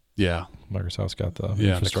 Yeah. Microsoft's got the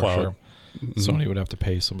infrastructure. The cloud. Sony would have to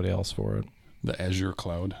pay somebody else for it. The Azure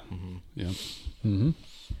cloud. Yeah.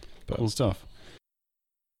 Cool stuff.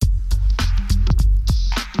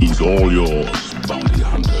 He's all yours, bounty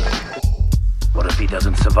hunter. What if he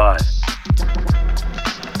doesn't survive?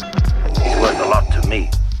 He's worth a lot to me.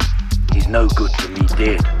 He's no good to me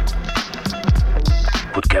dead.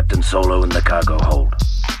 Put Captain Solo in the cargo hold.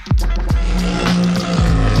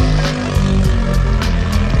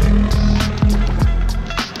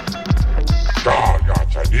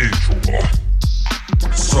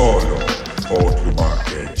 Solo fortuna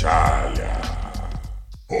che Italia.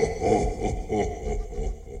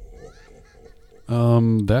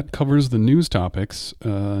 That covers the news topics.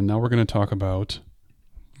 Now we're going to talk about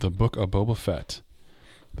the Book of Boba Fett,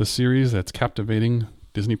 the series that's captivating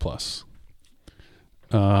Disney Plus.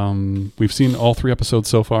 We've seen all 3 episodes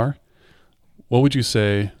so far. What would you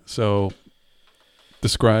say? So,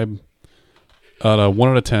 describe out of 1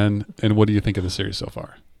 out of 10, and what do you think of the series so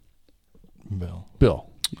far? Bill,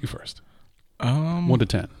 you first. 1 to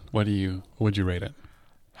 10. What would you rate it?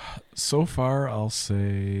 So far, I'll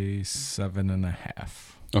say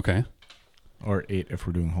 7.5. Okay. Or 8 if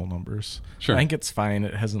we're doing whole numbers. Sure. I think it's fine.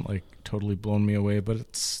 It hasn't totally blown me away, but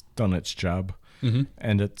it's done its job.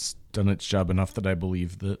 And it's done its job enough that I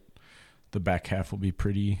believe that the back half will be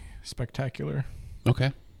pretty spectacular.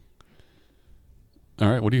 Okay. All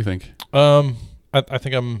right. What do you think? I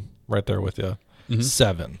think I'm right there with you.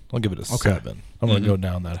 7. I'll give it a 7. I'm going to go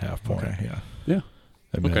down that half point. Okay, yeah. Yeah.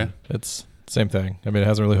 I mean, it's same thing. I mean, it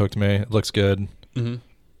hasn't really hooked me. It looks good.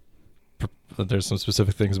 There's some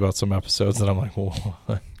specific things about some episodes that I'm like, well,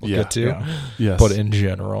 we'll get to. Yeah. Yes. But in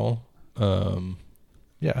general,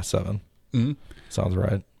 7. Sounds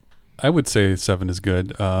right. I would say 7 is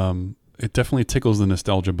good. It definitely tickles the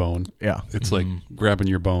nostalgia bone. Yeah. It's like grabbing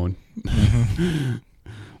your bone.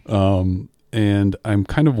 And I'm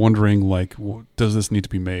kind of wondering, does this need to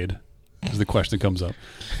be made? Is the question that comes up.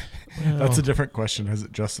 That's a different question. Has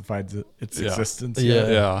it justified its existence?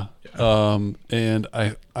 Yeah. And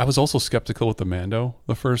I was also skeptical with the Mando,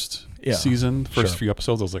 the first season, first few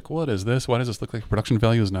episodes. I was like, what is this? Why does this look like production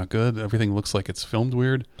value is not good? Everything looks like it's filmed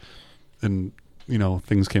weird. And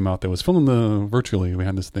things came out that was filmed virtually. We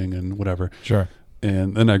had this thing and whatever. Sure.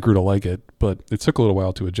 And then I grew to like it, but it took a little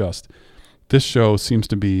while to adjust. This show seems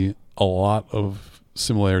to be a lot of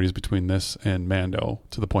similarities between this and Mando,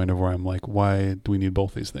 to the point of where I'm like, why do we need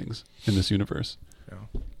both these things in this universe?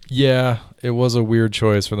 Yeah, it was a weird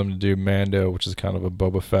choice for them to do Mando, which is kind of a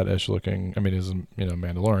Boba Fett-ish looking. I mean, he's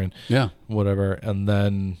Mandalorian. Yeah. Whatever. And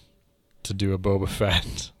then to do a Boba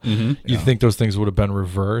Fett. Mm-hmm. You think those things would have been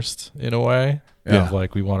reversed in a way? Yeah. Of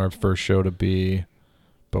like, we want our first show to be,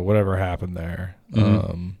 but whatever happened there.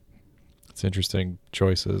 Mm-hmm. It's interesting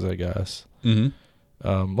choices, I guess.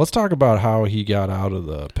 Mm-hmm. Let's talk about how he got out of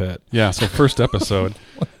the pit. Yeah, so first episode,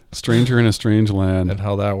 Stranger in a Strange Land. And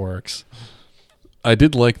how that works. I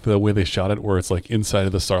did like the way they shot it, where it's like inside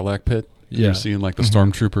of the Sarlacc pit. Yeah. You're seeing like the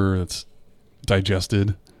stormtrooper that's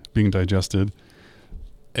being digested.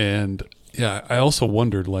 And yeah, I also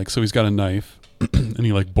wondered, like, so he's got a knife and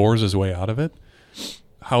he like bores his way out of it.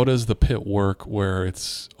 How does the pit work where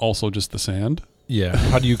it's also just the sand? Yeah.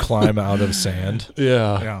 How do you climb out of sand?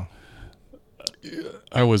 Yeah.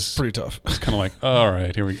 I was Pretty tough. kind of like, all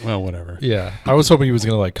right, here we go. Well, whatever. Yeah. I was hoping he was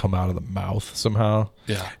going to like come out of the mouth somehow.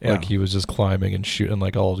 Yeah. Like he was just climbing and shooting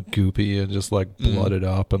like all goopy and just like blooded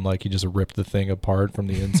up, and like he just ripped the thing apart from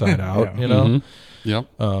the inside out, you know? Mm-hmm.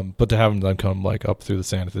 Yep. But to have him then come like up through the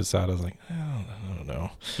sand to the side, I was like, I don't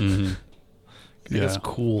know. Mm-hmm. Yeah. It's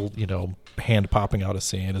cool, hand popping out of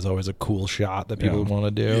sand is always a cool shot that people want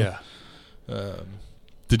to do. Yeah.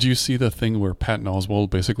 Did you see the thing where Patton Oswalt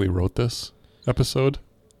basically wrote this episode?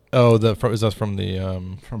 Oh, is that from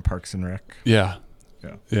the From Parks and Rec. Yeah.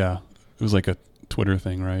 Yeah. Yeah. It was like a Twitter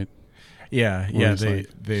thing, right? Yeah, Where he's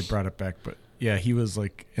they brought it back, but yeah, he was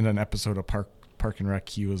like in an episode of Park and Rec,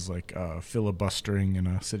 he was like filibustering in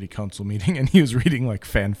a city council meeting, and he was reading like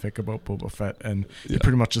fanfic about Boba Fett, and he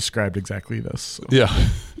pretty much described exactly this. So. Yeah.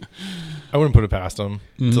 I wouldn't put it past them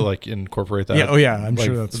to like incorporate that. Yeah, oh yeah, I'm like,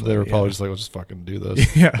 sure that's they were what- probably yeah. just like, let's just fucking do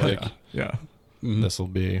this. Yeah, Like, yeah. Mhm. this will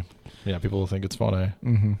be, people will think it's funny.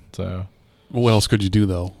 Mm-hmm. So What else could you do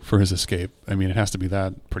though for his escape? I mean, it has to be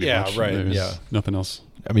that pretty Yeah, much. right, There's yeah. nothing else.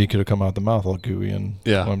 I mean, he could have come out the mouth all gooey and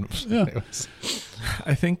Yeah. Yeah. Anyways.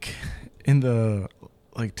 I think in the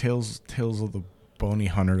like Tales of the Bounty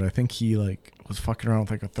Hunter, I think he like was fucking around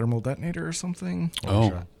with like a thermal detonator or something. Oh.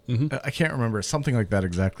 Sure. Mm-hmm. I can't remember, something like that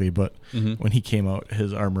exactly, but when he came out,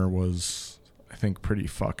 his armor was, I think, pretty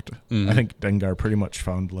fucked. Mhm. I think Dengar pretty much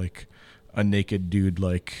found like a naked dude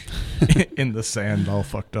like in the sand, all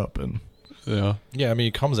fucked up, and Yeah. Yeah, I mean,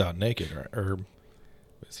 he comes out naked, right? Or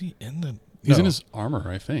is he in the? He's in No. his armor,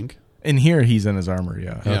 I think. in here he's in his armor,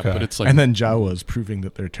 yeah. Yeah, Okay. but it's like And then Jawa's proving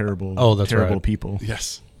that they're terrible. Oh, that's terrible right. people.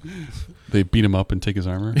 yes. They beat him up and take his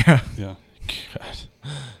armor. Yeah. Yeah. God.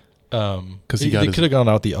 'Cause he got they his- could have gone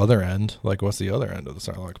out the other end. Like, what's the other end of the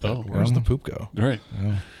Sarlacc pit? Oh, Where's yeah. the poop go? Right.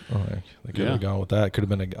 Yeah. Oh, like, they could Yeah. have gone with that. It could have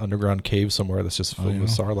been an underground cave somewhere that's just filled with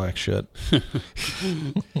yeah. Sarlacc shit.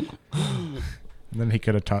 And then he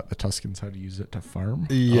could have taught the Tuskens how to use it to farm.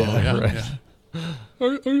 Yeah, Oh, yeah, right.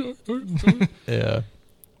 yeah. Yeah.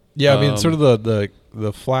 Yeah, I mean, sort of Um,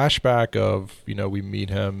 the flashback of, we meet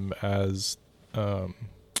him as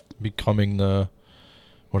becoming the,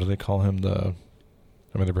 what do they call him? They're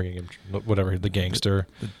bringing him, whatever, the gangster.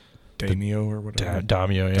 Daimyo or whatever.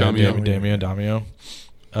 Damio, yeah. Damio.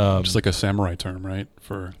 Damio. Just like a samurai term, right?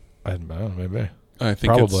 For I don't know, maybe. I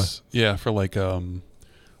think Probably. it's for like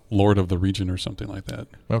Lord of the Region or something like that.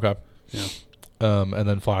 Okay. Yeah. And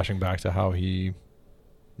then flashing back to how he,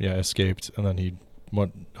 escaped, and then he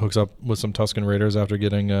hooks up with some Tusken Raiders after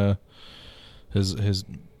getting his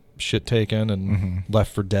shit taken and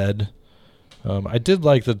left for dead. I did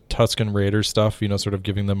like the Tusken Raiders stuff, sort of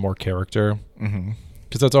giving them more character,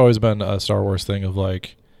 because that's always been a Star Wars thing of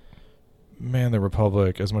like, man, the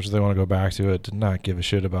Republic, as much as they want to go back to it, did not give a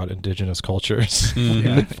shit about indigenous cultures. Mhm.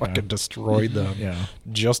 They fucking destroyed them, Yeah.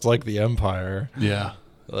 just like the Empire. Yeah.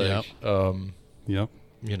 Like, Yep.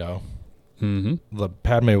 Mm-hmm. the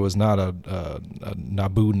Padme was not a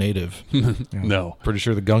Naboo native. No. Pretty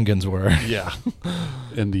sure the Gungans were. Yeah.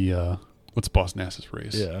 And the what's Boss Nass's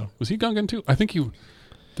race? Yeah. Was he Gungan too? I think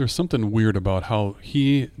there's something weird about how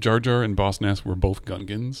Jar Jar and Boss Nass were both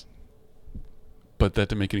Gungans, but that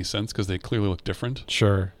didn't make any sense because they clearly look different.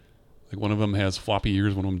 Sure. Like one of them has floppy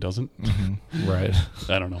ears, one of them doesn't. Right.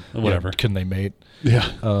 I don't know. Whatever. Yeah, can they mate? Yeah.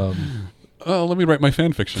 Let me write my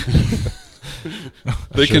fan fiction.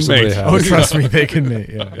 They Sure can somebody mate. has. Oh, trust me, they can mate.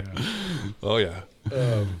 Yeah, yeah. Oh yeah.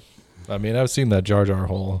 I mean, I've seen that Jar Jar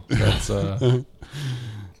hole. That's a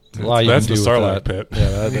lot you That's can the do with Sarlacc that. pit. Yeah,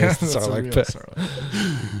 that is the That's a Sarlacc real pit.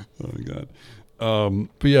 Sarlacc. Oh my god.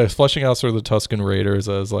 But yeah, fleshing out sort of the Tusken Raiders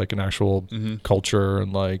as like an actual culture,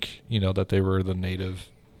 and like, you know, that they were the native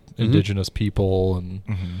indigenous people, and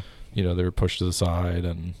you know, they were pushed to the side,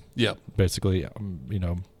 and basically, you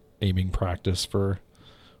know, aiming practice for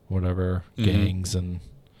whatever gangs, and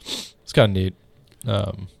it's kind of neat.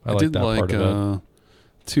 I like that part of it.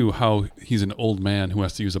 Too, how he's an old man who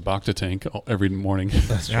has to use a Bacta tank every morning.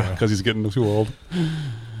 That's true. Because he's getting too old.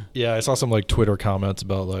 Yeah, I saw some like Twitter comments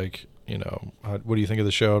about like, you know, what do you think of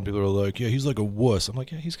the show? And people were like, yeah, he's like a wuss. I'm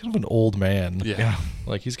like, yeah, he's kind of an old man. Yeah.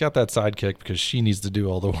 Like, he's got that sidekick because she needs to do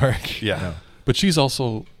all the work. Yeah. But she's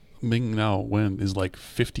also, Ming Na Wen is like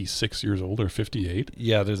 56 years old or 58.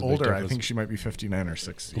 Yeah, there's a big older. I difference. think she might be 59 or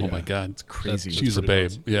 60. Oh my God. It's crazy. She's a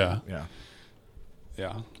babe. close. Yeah.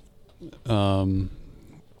 Yeah.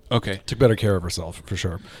 Okay. Took better care of herself, for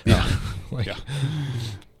sure. Yeah. Like,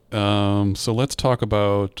 So let's talk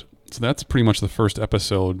about, so that's pretty much the first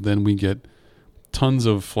episode. Then we get tons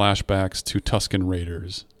of flashbacks to Tusken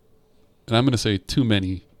Raiders. And I'm going to say too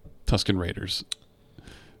many Tusken Raiders.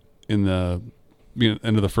 In the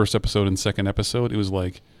end of the first episode and second episode, it was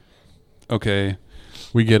like, okay,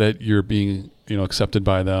 we get it. You're being, you know, accepted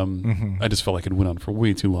by them. I just felt like it went on for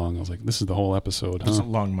way too long. I was like, this is the whole episode, It's huh? a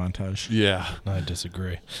long montage. Yeah. I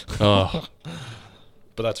disagree. But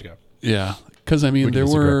But that's okay. yeah. Because, I mean, We there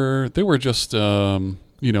disagree. were just,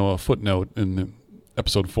 you know, a footnote in the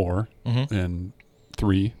episode 4 and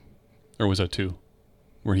 3. Or was that 2?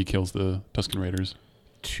 Where he kills the Tusken Raiders.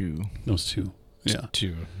 2. Those 2. Yeah.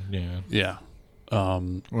 2. Yeah. Yeah.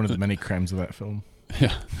 One of the many crimes of that film.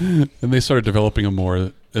 Yeah. And they started developing them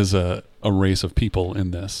more as a race of people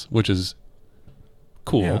in this, which is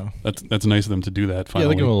cool. Yeah. That's nice of them to do that finally. Yeah,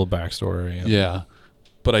 they give him a little backstory. Yeah.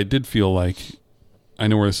 But I did feel like I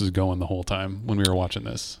know where this is going the whole time when we were watching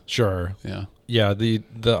this. Sure. Yeah. Yeah, the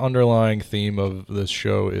underlying theme of this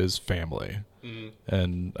show is family.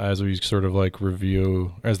 And as we sort of like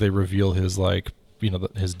as they reveal his like, you know,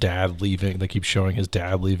 his dad leaving, they keep showing his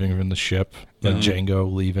dad leaving in the ship, and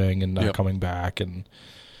Django leaving and not coming back, and,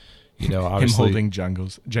 you know, obviously him holding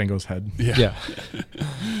Django's head. Yeah. Yeah.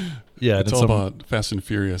 Yeah, It's all about Fast and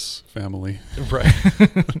Furious family. right.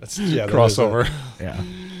 Yeah, Crossover. Yeah.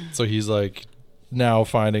 So he's like now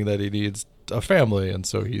finding that he needs a family, and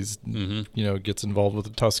so he's you know, gets involved with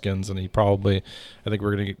the Tuskens, and he probably, I think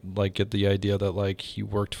we're gonna like get the idea that like he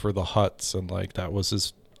worked for the Hutts, and like that was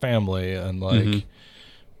his family, and like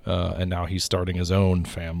and now he's starting his own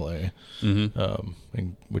family,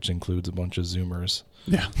 which includes a bunch of Zoomers.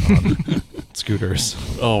 Yeah. Scooters.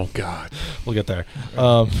 Oh God. We'll get there.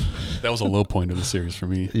 That was a low point of the series for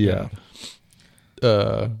me. Yeah.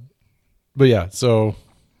 But yeah, so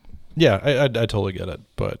yeah, I totally get it,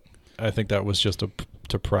 but I think that was just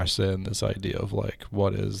to press in this idea of like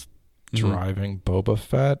what is driving Boba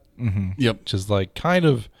Fett, Yep. which is like kind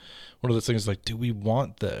of one of those things like, do we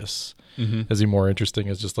want this? Is he more interesting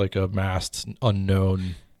as just like a masked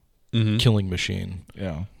unknown killing machine?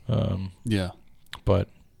 Yeah. Yeah. But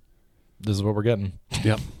this is what we're getting.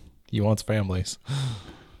 Yep. He wants families.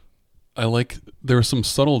 I like, there were some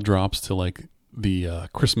subtle drops to like the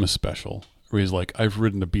Christmas special where he's like, I've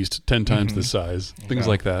ridden a beast 10 times this size. Things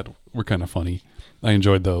like that were kind of funny. I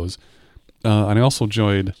enjoyed those. And I also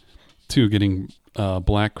enjoyed, too, getting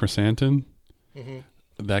Black Chrysanthemum.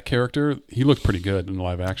 That character, he looked pretty good in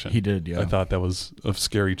live action. He did, yeah. I thought that was a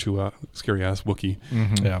scary ass Wookiee.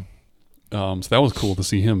 Yeah. So that was cool to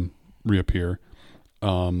see him reappear.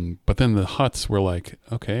 But then the Hutts were like,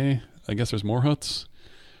 okay, I guess there's more Hutts.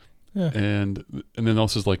 Yeah. And then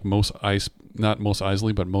also is like not Mos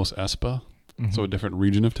Eisley, but Mos Espa. So a different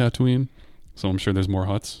region of Tatooine. So I'm sure there's more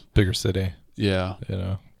Hutts. Bigger city, Yeah. you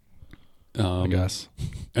know, I guess.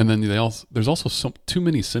 And then there's also too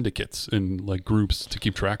many syndicates and like groups to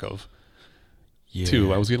keep track of. Yeah.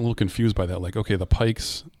 Too. I was getting a little confused by that. Like, okay, the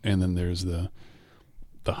Pikes, and then there's the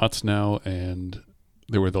Hutts now, and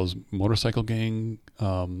there were those motorcycle gang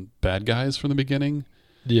bad guys from the beginning.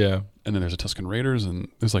 Yeah. And then there's the Tusken Raiders, and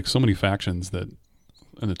there's like so many factions and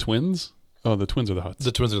the twins. Oh, the twins are the Hutts.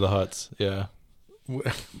 The twins are the Hutts. Yeah.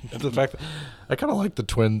 The fact that I kind of like the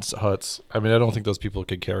twins Hutts. I mean, I don't think those people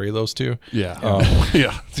could carry those two. Yeah.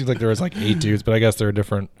 Yeah. It seems like there was like 8 dudes, but I guess they're a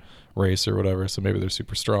different race or whatever, so maybe they're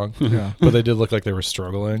super strong. Yeah. But they did look like they were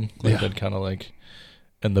struggling. Like Yeah. they'd kind of like,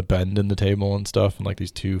 and the bend in the table and stuff, and like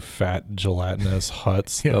these 2 fat gelatinous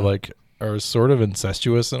Hutts that like are sort of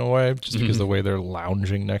incestuous in a way, just because the way they're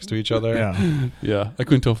lounging next to each other. Yeah. Yeah. I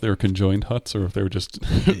couldn't tell if they were conjoined Hutts or if they were just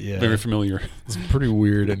very familiar. It's pretty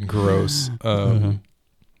weird and gross, which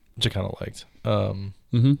I kind of liked.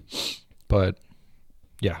 But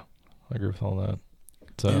yeah, I agree with all that.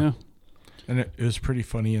 So Yeah. And it was pretty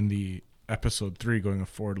funny in the episode 3 going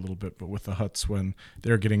forward a little bit, but with the Hutts when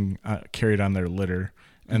they're getting carried on their litter.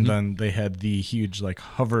 And then they had the huge like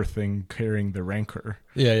hover thing carrying the Rancor.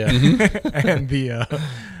 Yeah. And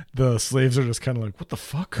the slaves are just kind of like, what the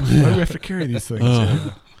fuck? Why do we have to carry these things?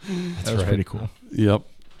 That was pretty cool. Yep.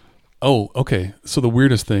 Oh, okay. So the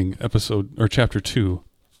weirdest thing, chapter 2,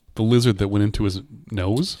 the lizard that went into his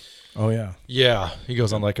nose. Oh yeah. Yeah. He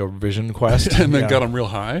goes on like a vision quest. And then got him real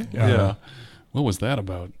high. Yeah. What was that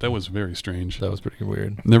about? That was very strange. That was pretty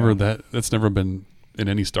weird. That's never been in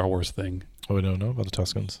any Star Wars thing. Oh, we don't know about the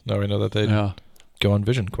Tuskens. No, we know that they go on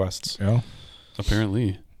vision quests. Yeah.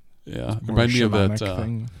 Apparently. Yeah. More Remind me of that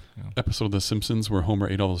thing. episode of The Simpsons where Homer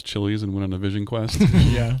ate all those chilies and went on a vision quest.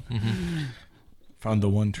 Yeah. Found the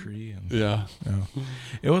one tree. And, yeah.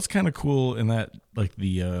 It was kind of cool in that, like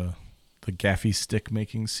the gaffy stick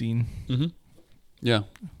making scene. Mm-hmm. Yeah.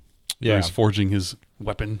 Yeah. Where he's forging his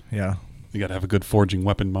weapon. Yeah. You got to have a good forging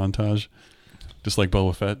weapon montage. Just like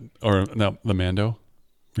Boba Fett. Or no, the Mando.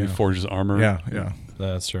 He forges armor. Yeah.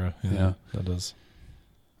 That's true. Yeah. That is.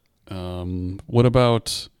 What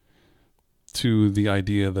about to the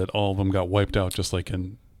idea that all of them got wiped out just like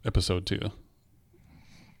in episode 2?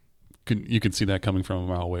 You could see that coming from a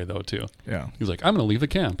mile away though too. Yeah. He's like, I'm going to leave the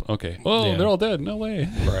camp. Okay. Oh, they're all dead. No way.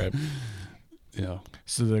 Right. Yeah.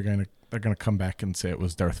 So they're gonna come back and say it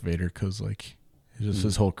was Darth Vader because like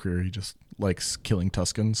his whole career he just likes killing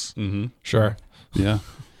Tuskens. Mm-hmm. Sure. Yeah.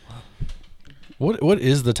 What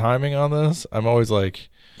is the timing on this? I'm always like,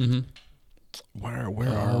 Where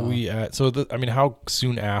are we at? So, how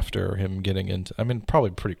soon after him getting into? I mean, probably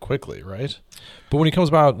pretty quickly, right? But when he comes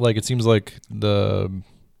about, like, it seems like the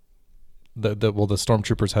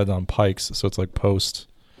stormtroopers head on pikes, so it's like post.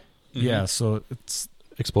 Yeah, so it's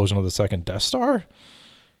explosion of the second Death Star,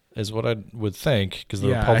 is what I would think, because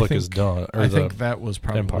the Republic is done. I think that was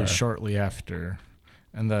probably Empire. shortly after.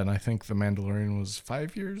 And then I think The Mandalorian was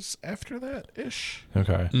 5 years after that ish.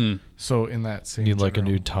 Okay. So in that same Need like a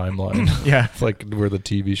new timeline. Yeah. It's like where the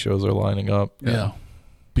TV shows are lining up. Yeah.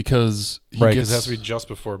 Because because it has to be just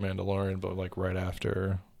before Mandalorian, but like right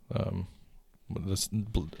after this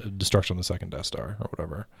destruction of the second Death Star or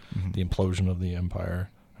whatever, the implosion of the Empire.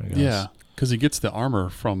 I guess. Yeah, because he gets the armor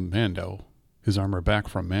from Mando, his armor back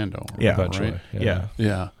from Mando. Yeah, eventually. Right?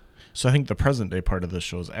 Yeah. So I think the present day part of this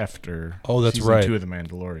show is after. Oh, that's season right. 2 of The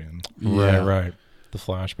Mandalorian. Right. The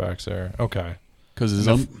flashbacks there. Okay. Because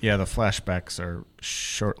the flashbacks are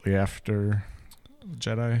shortly after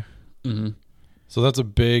Jedi. Mm-hmm. So that's a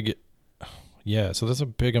big,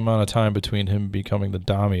 amount of time between him becoming the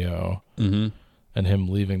Daimyo and him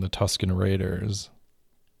leaving the Tusken Raiders.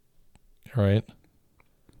 Right.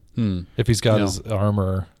 If he's got his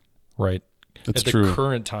armor right. That's at true. The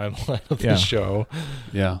current timeline of the show.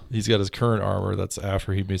 Yeah. He's got his current armor that's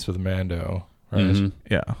after he meets with Mando. Right.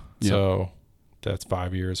 Yeah. So that's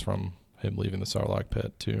 5 years from him leaving the Sarlacc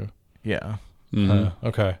pit too. Yeah.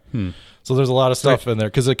 Okay. So there's a lot of stuff in there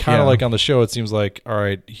because it kind of like on the show, it seems like, all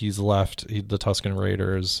right, he's left the Tusken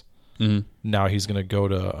Raiders. Now he's going to go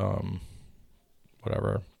to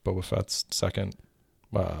Boba Fett's second.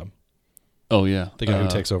 The guy who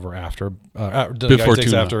takes over after Bib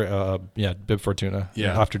Fortuna. Bib Fortuna.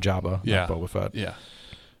 After Jabba. Yeah. Not Boba Fett. Yeah.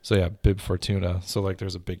 So Bib Fortuna. So like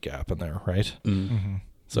there's a big gap in there, right?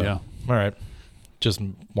 So all right, just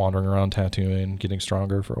wandering around Tatooine, getting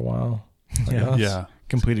stronger for a while. Yeah.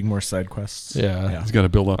 Completing more side quests. Yeah. He's got to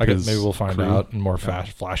build up I guess his maybe we'll find crew. out in more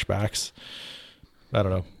flashbacks. I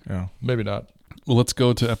don't know. Yeah. Maybe not. Well, let's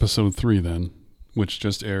go to episode 3 then, which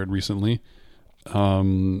just aired recently.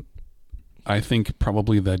 I think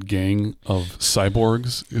probably that gang of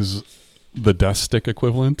cyborgs is the Death Stick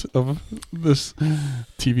equivalent of this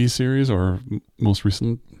TV series or most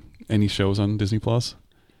recent any shows on Disney Plus.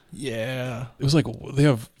 Yeah. It was like they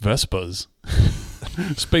have Vespas.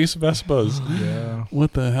 Space Vespas. Yeah.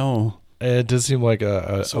 What the hell? It does seem like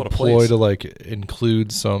a ploy to like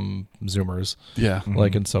include some Zoomers. Yeah.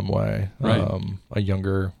 Like in some way. Right. A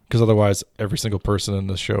younger, because otherwise every single person in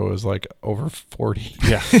the show is like over 40.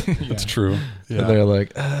 Yeah. That's true. Yeah. And they're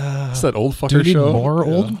like, it's that old fucker do we need show. more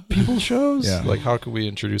old people shows? Yeah. Like how could we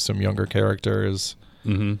introduce some younger characters?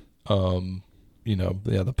 The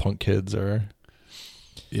punk kids are.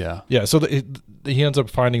 Yeah. Yeah. So he ends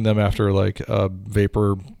up finding them after like a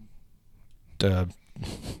vapor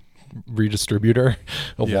redistributor,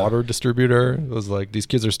 water distributor. It was like, these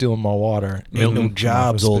kids are stealing my water. Ain't no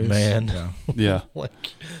jobs, old man. Yeah. Like,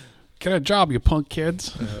 get a job, you punk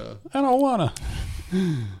kids. I don't wanna.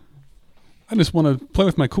 I just want to play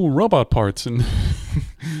with my cool robot parts and.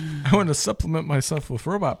 I want to supplement myself with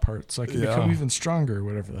robot parts so I can become even stronger.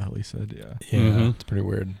 Whatever the hell he said. Yeah. Yeah. It's pretty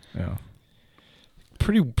weird. Yeah.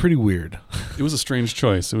 pretty weird. It was a strange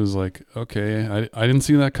choice. It was like, okay, I didn't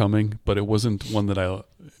see that coming, but it wasn't one that I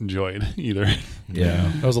enjoyed either.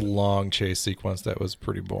 Yeah. That was a long chase sequence that was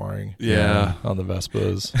pretty boring. Yeah. On the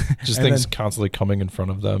Vespas. Just things constantly coming in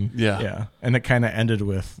front of them. Yeah. Yeah. And it kind of ended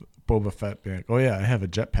with Boba Fett being like, oh, yeah, I have a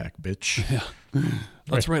jetpack, bitch. Yeah.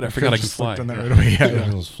 That's right. I forgot I can fly. On that right away. Yeah,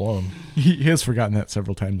 It was flown. He has forgotten that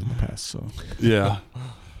several times in the past. So Yeah.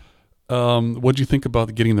 What'd you think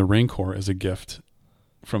about getting the Rancor as a gift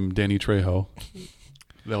from Danny Trejo?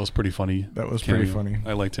 That was pretty funny. that was cameo. pretty funny.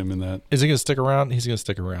 I liked him in that. Is he going to stick around? He's going to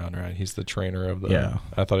stick around, right? He's the trainer of the. Yeah.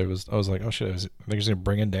 I was like, oh shit! I think he's going to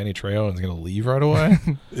bring in Danny Trejo and he's going to leave right away.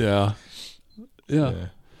 Yeah. Yeah.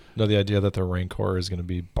 No, the idea that the Rancor is going to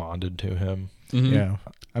be bonded to him. Mhm. Yeah.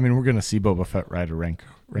 I mean, we're going to see Boba Fett ride a Rancor.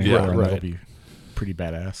 Yeah, and right. that'll be pretty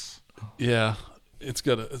badass. Yeah. It's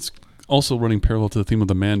also running parallel to the theme of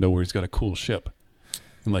the Mando, where he's got a cool ship,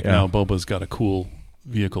 and like now Boba's got a cool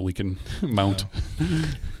vehicle he can mount.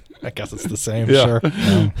 I guess it's the same. Yeah. Sure.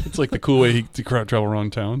 It's like the cool way to travel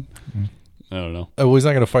around town. I don't know. Well, he's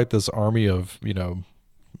not going to fight this army of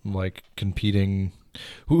like competing.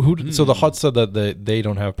 So the Hutt said that they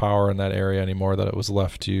don't have power in that area anymore. That it was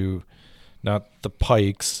left to not the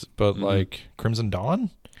Pikes, but like Crimson Dawn.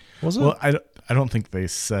 Was it? Well, I don't think they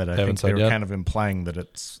said. I think they were yet? kind of implying that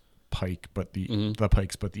it's Pike, but the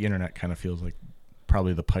Pikes, but the internet kind of feels like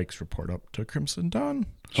probably the Pikes report up to Crimson Dawn.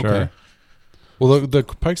 Sure. Okay. Well, the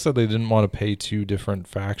Pikes said they didn't want to pay two different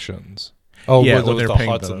factions. Oh, Yeah, well, well, there was they're the paying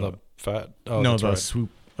Hutts and the Fat. Oh, no, that's the right. swoop,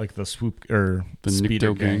 like the swoop or The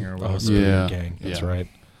speeder Nikto gang gang. or Oh, whatever. Speeder Yeah. Gang. That's Yeah. right.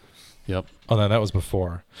 Yep. Oh, no, that was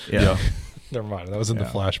before. Yeah. Never mind. That was in the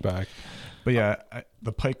Yeah. flashback. But yeah,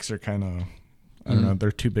 the Pikes are kind of, I don't know,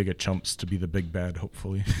 they're too big of chumps to be the big bad,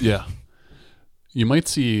 hopefully. Yeah. You might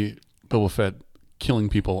see Boba Fett killing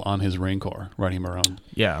people on his Rancor, riding him around,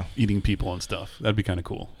 Yeah. eating people and stuff. That'd be kind of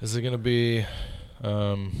cool. Is it going to be... is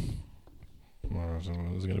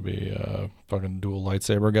it going to be fucking dual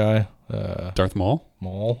lightsaber guy? Darth Maul?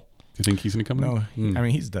 Maul? Do you think he's going to come No, in? I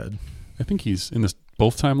mean, he's dead. I think he's in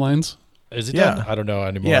both timelines. Is he Yeah. dead? I don't know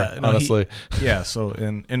anymore, Yeah, no, honestly. Yeah, so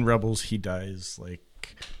in Rebels, he dies like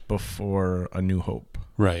before A New Hope.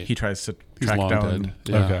 Right. He tries to He's track long down dead.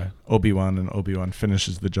 Yeah. Okay. Obi-Wan, and Obi-Wan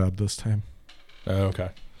finishes the job this time. Oh, okay.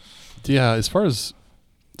 Yeah, as far as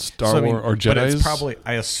Star So, I mean, Wars or but Jedi's, it's probably,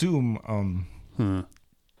 I assume,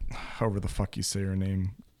 however the fuck you say her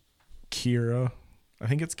name, Kira. I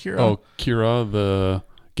think it's Kira. Oh, Kira, the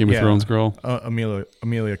Game of Thrones girl.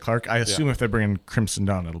 Amelia Clark. I assume if they bring in Crimson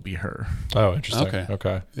Dawn, it'll be her. Oh, interesting. Okay.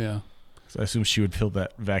 Okay. Yeah. So I assume she would fill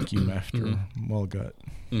that vacuum after Mulgut.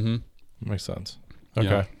 Mm-hmm. Makes sense. Okay.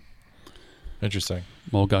 Yeah. Interesting.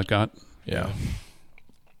 Maul got. Yeah.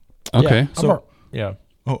 Okay. Yeah. So- Yeah.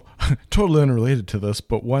 Oh, totally unrelated to this,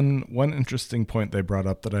 but one interesting point they brought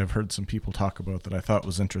up that I've heard some people talk about that I thought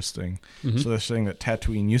was interesting. So they're saying that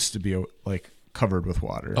Tatooine used to be like covered with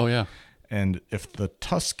water. Oh, yeah. And if the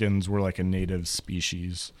Tuskens were like a native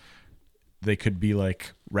species, they could be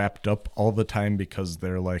like wrapped up all the time because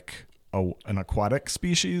they're like an aquatic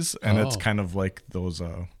species, and it's kind of like those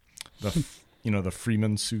the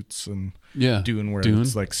Freeman suits and Yeah. Dune, where Dune.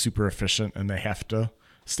 it's like super efficient and they have to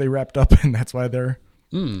stay wrapped up, and that's why they're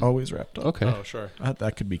always wrapped up. Okay. Oh, sure.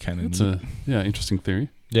 That could be kind of It's neat. interesting theory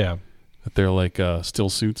Yeah. that they're like still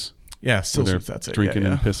suits. Yeah, still Where they're suits, that's it. drinking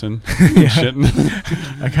yeah, and pissing, Yeah.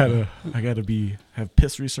 shitting. I gotta have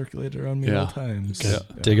piss recirculated around me at Yeah. all times. Yeah.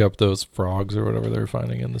 Dig up those frogs or whatever they're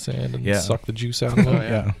finding in the sand and Yeah. suck the juice out of them.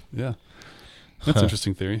 Yeah. Yeah. That's an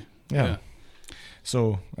interesting theory. Yeah.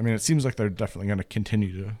 So, I mean, it seems like they're definitely going to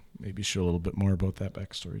continue to maybe show a little bit more about that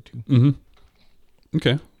backstory too. Mm-hmm.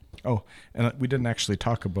 Okay. Oh, and we didn't actually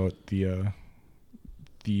talk about the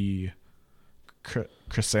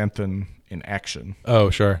chrysanthemum in action. Oh,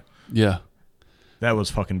 sure. Yeah. That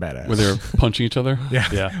was fucking badass. Where they're punching each other. Yeah.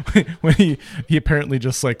 Yeah. when he apparently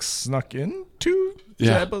just like snuck into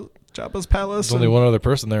Yeah. Jabba's palace. There's only one other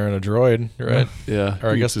person there in a droid, right? Yeah.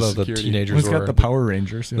 Or I guess It's the security. teenagers He's were. got the Power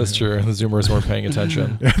Rangers. That's true. The Zoomers weren't paying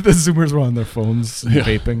attention. Yeah, the Zoomers were on their phones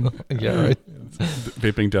vaping. Yeah, right.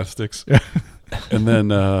 Vaping death sticks. And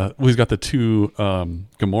then he's got the two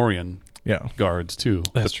Gamorrean Yeah. guards too.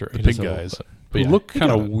 That's the, true. The He big does a little guys bit. who But yeah, look he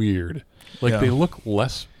kind got of it. weird. Like Yeah. they look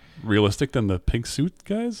less realistic than the pink suit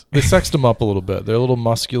guys. They sexed them up a little bit. They're a little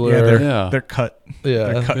muscular. Yeah, they're cut.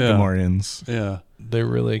 Yeah. They're cut Yeah. Gamorreans. Yeah. They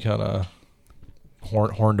really kind of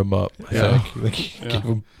horned them up. I Yeah. think. They gave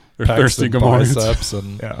them They're pecs thirsty and Gamorreans. biceps,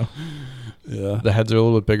 and Yeah. Yeah. the heads are a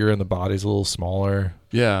little bit bigger and the body's a little smaller.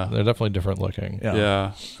 Yeah. They're definitely different looking. Yeah.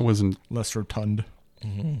 Yeah. I wasn't. Less rotund.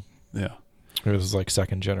 Yeah. It was like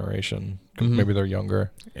second generation. Mhm. Maybe they're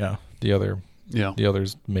younger. Yeah. The other Yeah. The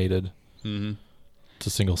other's mated. Mm-hmm. It's a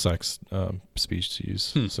single-sex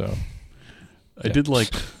species. So I did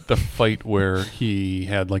like the fight where he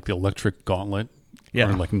had like the electric gauntlet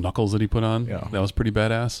or like knuckles that he put on. Yeah. That was pretty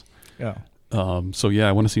badass. Yeah. So yeah,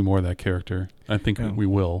 I want to see more of that character. I think we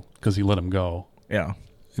will because he let him go. Yeah.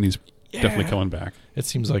 And he's definitely coming back. it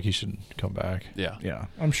seems like he should come back. Yeah. Yeah.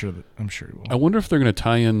 I'm sure he will. I wonder if they're going to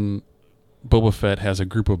tie in. Boba Fett has a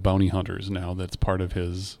group of bounty hunters now that's part of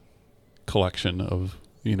his collection of,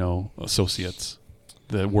 associates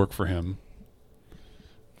that work for him.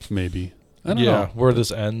 Maybe. I don't know. Where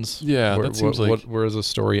this ends. Yeah, that seems like... Where does the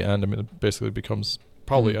story end? I mean, it basically becomes...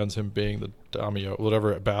 Probably ends him being the daimyo.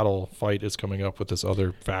 Whatever battle fight is coming up with this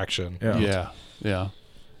other faction. Yeah.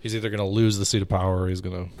 He's either going to lose the seat of power or he's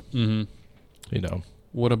going to,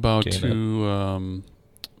 What about gain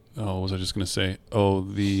what was I just going to say? Oh,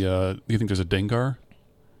 do you think there's a Dengar?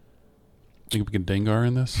 Think we can Dengar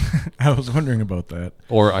in this? I was wondering about that.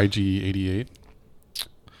 Or IG-88?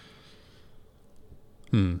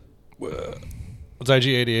 Was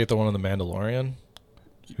IG-88 the one in The Mandalorian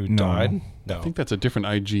who died? No. I think that's a different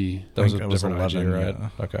IG. That was a different 11, IG, right? Yeah.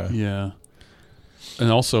 Okay. Yeah.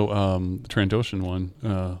 And also the Trandoshan one.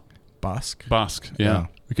 Bosk? Yeah.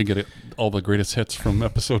 We could get all the greatest hits from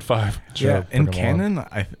episode 5. Sure, yeah, in canon,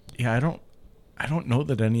 I don't know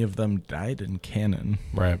that any of them died in canon.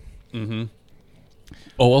 Right. Mm-hmm.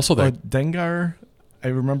 Oh, also that Dengar, I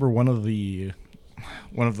remember one of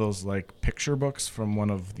those like picture books from one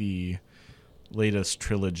of the latest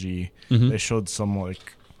trilogy. Mm-hmm. They showed some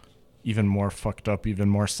like even more fucked up, even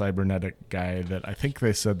more cybernetic guy that I think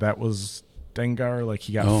they said that was Dengar. Like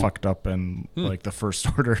he got fucked up and like the First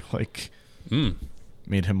Order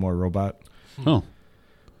made him more robot. Oh.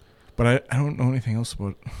 But I don't know anything else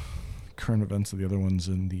about current events of the other ones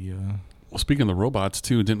in the... Well, speaking of the robots,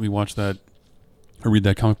 too, didn't we watch that or read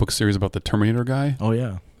that comic book series about the Terminator guy? Oh,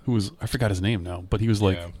 yeah. Who was... I forgot his name now, but he was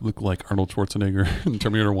looked like Arnold Schwarzenegger in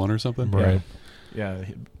Terminator 1 or something. Right. Yeah,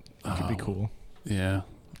 it could be cool. Yeah.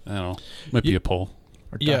 I don't know. Might be a pull.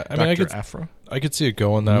 Or I mean, Afro. I could see it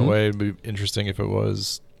going that way. It'd be interesting if it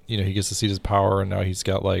was, he gets to see his power and now he's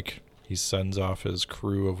got like... He sends off his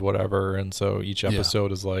crew of whatever, and so each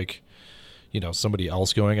episode is like, somebody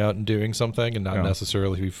else going out and doing something, and not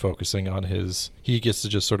necessarily focusing on his. He gets to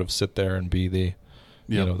just sort of sit there and be the,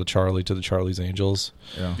 the Charlie to the Charlie's Angels,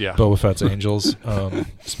 Boba Fett's Angels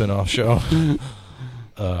spin-off show.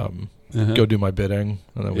 Go do my bidding,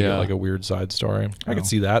 and then we get like a weird side story. I could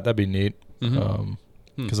see that. That'd be neat.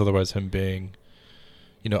 Because otherwise, him being,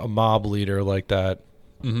 a mob leader like that.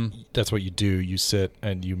 Mm-hmm. That's what you do. You sit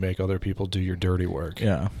and you make other people do your dirty work.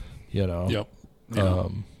 Yeah. Yep.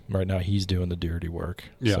 Right now he's doing the dirty work.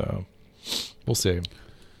 Yeah. So we'll see.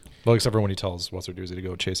 Well, except for when he tells What's Her Doozy to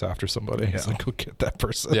go chase after somebody. He's like, go get that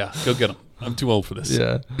person. Yeah, go get him. I'm too old for this.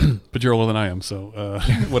 Yeah. But you're older than I am, so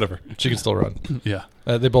whatever. She can still run. Yeah.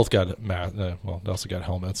 They both got they also got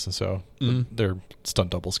helmets, and so their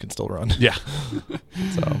stunt doubles can still run. Yeah.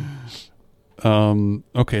 So...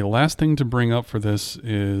 okay, last thing to bring up for this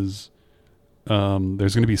is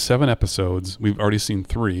there's going to be 7 episodes. We've already seen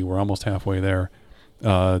 3. We're almost halfway there.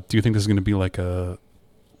 Do you think this is going to be like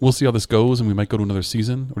we'll see how this goes and we might go to another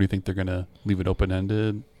season? Or do you think they're going to leave it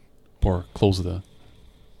open-ended or close the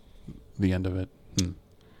end of it?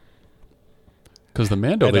 Because the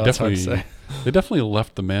Mando, they definitely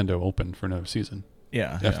left the Mando open for another season.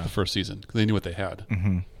 Yeah. After the first season, because they knew what they had.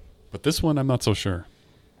 Mm-hmm. But this one, I'm not so sure.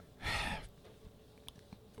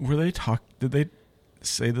 Did they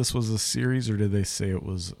say this was a series or did they say it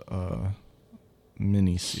was a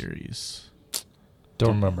mini series?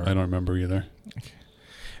 Don't remember. I don't remember either. Okay.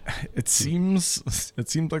 It seemed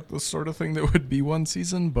like the sort of thing that would be one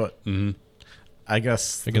season, but I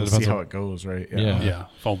guess we'll see how it goes, right? Yeah.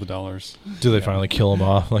 Follow the dollars. Do they finally kill him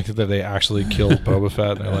off? Like, did they actually kill Boba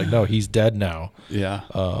Fett? And they're like, no, he's dead now. Yeah.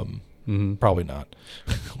 Probably not.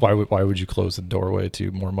 Why would you close the doorway to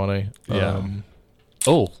more money? Yeah.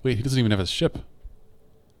 Oh, wait, he doesn't even have his ship.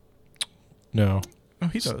 No. Oh,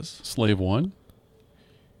 he does. Slave 1?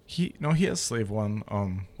 He has Slave 1.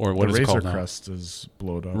 Or what is it called now? The Razor Crest is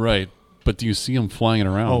blowed up. Right. But do you see him flying it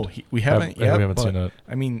around? Oh, we haven't yet. We haven't seen it.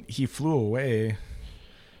 I mean, he flew away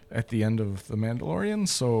at the end of The Mandalorian,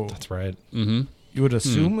 so... That's right. You would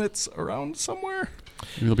assume it's around somewhere?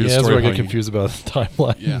 It'll be that's where I get confused about the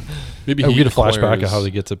timeline. Yeah. Maybe we get a flashback of how he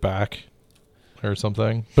gets it back. Or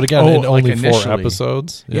something, but again, in only 4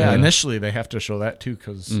 episodes. Yeah, initially they have to show that too,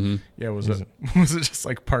 because was it just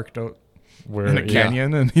like parked out in a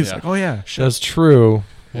canyon, and he's like, oh yeah, shit. That's true.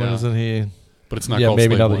 Why doesn't he? But it's not. Yeah, called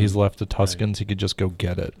maybe Slave now 1. that he's left the Tuskens, he could just go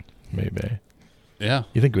get it. Maybe. Yeah.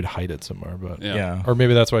 You think he would hide it somewhere, but Yeah. or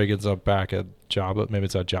maybe that's why he gets up back at Jabba. Maybe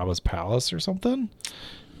it's at Jabba's palace or something,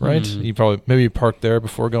 right? He probably maybe he parked there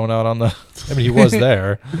before going out on the. I mean, he was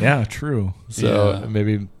there, Yeah, true. so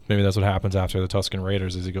maybe that's what happens after the Tusken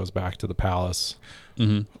Raiders is he goes back to the palace,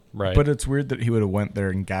 right? But it's weird that he would have went there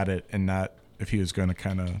and got it, and not if he was going to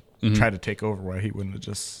kind of try to take over. Why he wouldn't have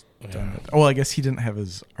just done it? Oh, well, I guess he didn't have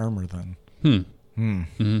his armor then.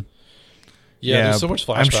 Yeah, there's so much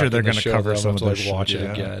flashback. I'm sure they're going to cover some to of like this watch shit.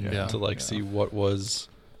 it again Yeah. to like see what was.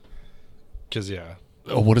 Because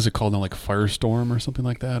Oh, what is it called now? Like Firestorm or something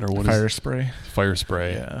like that, or what Fire is spray. Fire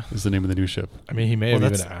Spray? Yeah. Is the name of the new ship. I mean, he may have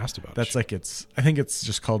Well, even asked about. That's it. like I think it's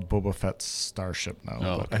just called Boba Fett's starship now.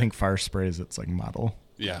 Oh, but okay. I think Fire Spray is its like model.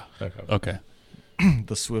 Yeah. Okay. Okay.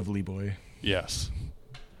 The Swivelly boy. Yes.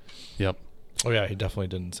 Yep. Oh yeah, he definitely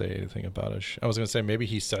didn't say anything about it. I was gonna say maybe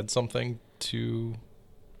he said something to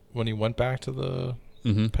when he went back to the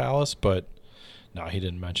palace, but no, he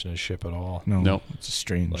didn't mention his ship at all. No. It's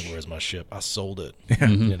strange. Like, where's my ship? I sold it.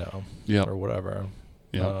 Mhm. You know, Yep. or whatever.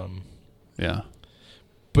 Yeah. Yeah.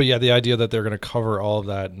 But yeah, the idea that they're gonna cover all of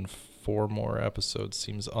that in 4 more episodes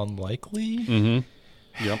seems unlikely.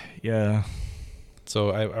 Mm-hmm. Yep. Yeah. So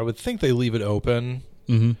I would think they leave it open.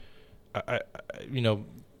 Mm-hmm. I you know,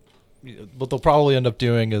 what they'll probably end up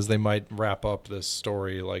doing is they might wrap up this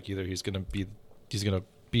story like either he's gonna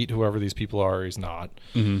beat whoever these people are, or he's not.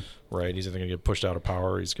 Mm-hmm. Right? He's either gonna get pushed out of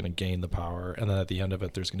power, or he's gonna gain the power, and then at the end of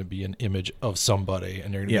it, there's gonna be an image of somebody,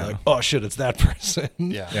 and you're gonna be like, "Oh shit, it's that person."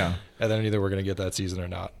 Yeah. And then either we're gonna get that season or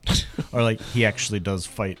not. Or like he actually does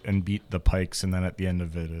fight and beat the Pikes, and then at the end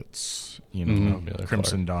of it, it's Amelia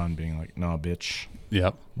Crimson Dawn being like, "No, bitch."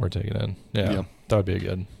 Yep. We're taking it in. Yeah, Yep. that would be a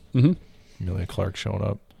good. Mm-hmm. Amelia Clark showing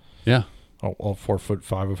up. Yeah. All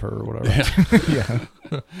 4'5" of her or whatever. Yeah.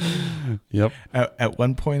 Yep. At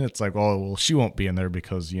one point, it's like, "Oh, well, she won't be in there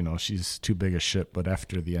because she's too big a ship." But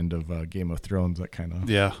after the end of Game of Thrones, that kind of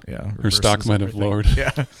Yeah. Her reverses stock might have everything. lowered.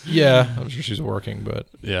 Yeah. Yeah, I'm sure she's working, but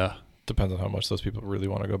Yeah. depends on how much those people really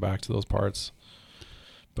want to go back to those parts.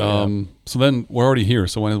 But, So then we're already here.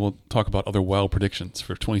 So why don't we talk about other wild predictions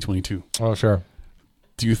for 2022? oh sure.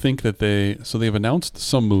 Do you think that they've announced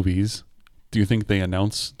some movies? Do you think they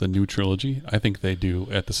announce the new trilogy? I think they do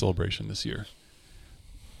at the celebration this year.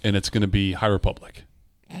 And it's going to be High Republic.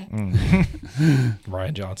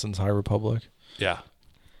 Ryan Johnson's High Republic. Yeah.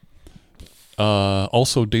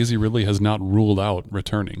 Also, Daisy Ridley has not ruled out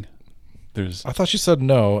returning. I thought she said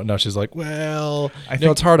no, and now she's like, well, I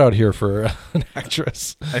think it's hard out here for an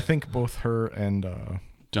actress. I think both her and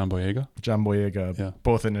John Boyega. John Boyega Yeah.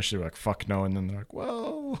 both initially were like, "Fuck no," and then they're like,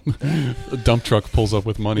 "Well." A dump truck pulls up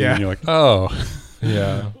with money, Yeah. and you're like, oh,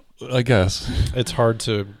 Yeah. I guess. It's hard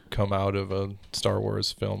to come out of a Star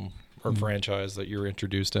Wars film or franchise that you're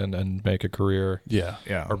introduced in and make a career Yeah.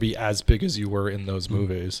 Yeah. or be as big as you were in those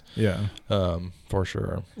movies. Yeah. For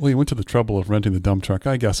sure. Well, you went to the trouble of renting the dump truck.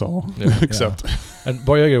 I guess I'll Yeah. accept. And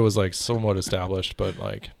Boyega was like somewhat established, but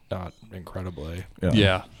like not incredibly,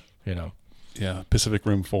 Yeah. you know. Yeah. Pacific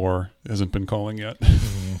Rim 4 hasn't been calling yet.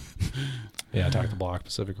 Yeah, Attack the Block,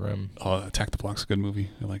 Pacific Rim. Attack the Block's a good movie.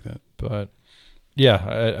 I like that. But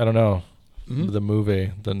yeah, I don't know. Mhm. The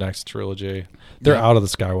movie, the next trilogy, they're Yeah. out of the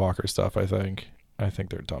Skywalker stuff, I think. I think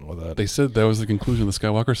they're done with it. They said that was the conclusion of the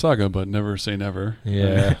Skywalker saga, but never say never.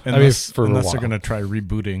 Yeah. Unless, for a unless while. they're gonna try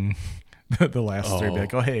rebooting the last three, be Oh.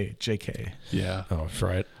 like, "Oh, hey, JK." Yeah. Oh, that's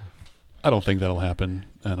right. I don't think that'll happen.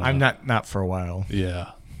 I don't I'm know. not for a while,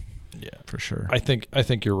 Yeah. Yeah. for sure. I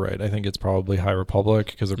think you're right. I think it's probably High Republic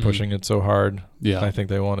because they're Mhm. pushing it so hard. Yeah. I think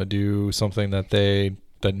they want to do something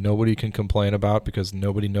that nobody can complain about because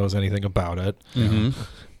nobody knows anything about it. Mm-hmm.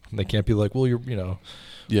 And they can't be like, well, you're, Yeah.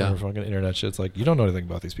 whatever fucking internet shit. It's like, you don't know anything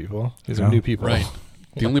about these people. These No. are new people. Right.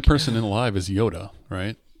 The only person in alive is Yoda,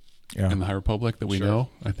 right? Yeah. In the High Republic that we Sure. know.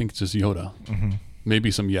 I think it's just Yoda. Mhm. Maybe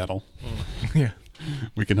some Yaddle. Yeah.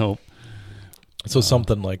 We can hope. So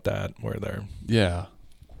something like that where they're, Yeah.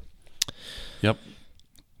 Yep.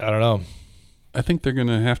 I don't know. I think they're going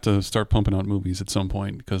to have to start pumping out movies at some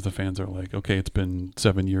point because the fans are like, okay, it's been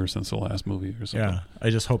 7 years since the last movie or something. Yeah. I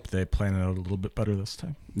just hope they plan it out a little bit better this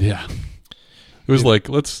time. Yeah. It was like,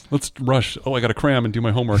 let's rush. Oh, I got to cram and do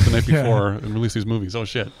my homework the night Yeah. before and release these movies. Oh,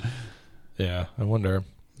 shit. Yeah. I wonder.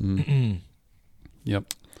 Yep.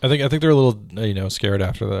 I think they're a little, scared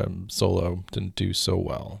after the Solo didn't do so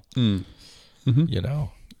well, Mm-hmm.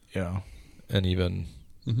 Yeah. and even,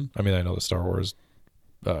 Mm-hmm. I mean, I know the Star Wars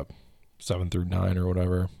 7 through 9 or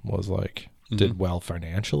whatever was like, did well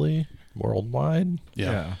financially worldwide,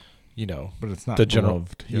 Yeah. But it's not the general,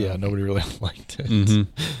 beloved. yeah, nobody really liked it.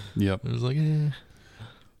 Mm-hmm. Yep. It was like,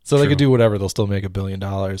 So they True. could do whatever. They'll still make $1 billion.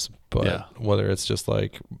 But Yeah. whether it's just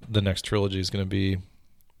like the next trilogy is going to be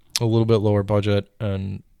a little bit lower budget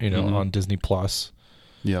and, on Disney Plus,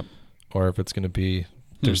 Yep. or if it's going to be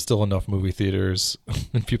there's still enough movie theaters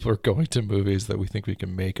and people are going to movies that we think we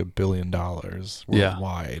can make $1 billion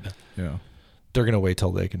worldwide. Yeah. They're going to wait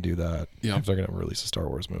till they can do that. Yeah. If they're going to release a Star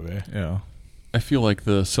Wars movie. Yeah. I feel like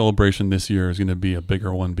the celebration this year is going to be a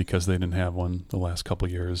bigger one because they didn't have one the last couple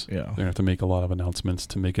of years. Yeah. They're going to have to make a lot of announcements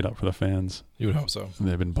to make it up for the fans. You would hope so. And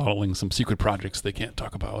they've been bottling some secret projects they can't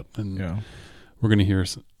talk about. And Yeah. we're going to hear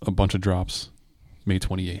a bunch of drops May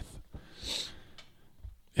 28th.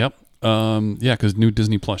 Yep. Yeah, because new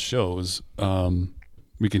Disney Plus shows,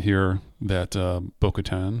 we could hear that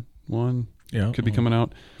Bo-Katan one could be coming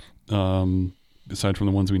out. Aside from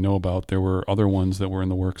the ones we know about, there were other ones that were in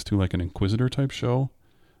the works too, like an Inquisitor type show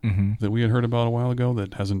that we had heard about a while ago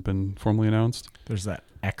that hasn't been formally announced. There's that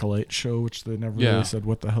Acolyte show, which they never Yeah. really said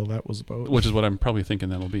what the hell that was about. Which is what I'm probably thinking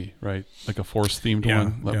that'll be, right? Like a Force-themed Yeah,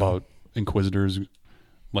 one yeah. about Inquisitors,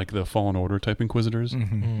 like the Fallen Order type Inquisitors.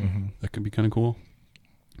 That could be kind of cool.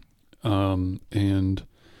 And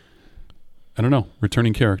I don't know,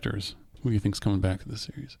 returning characters. Who do you think's coming back to this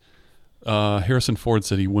series? Harrison Ford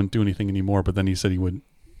said he wouldn't do anything anymore, but then he said he would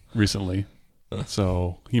recently.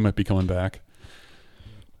 So he might be coming back.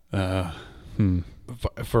 For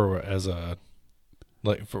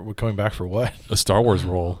coming back for what? A Star Wars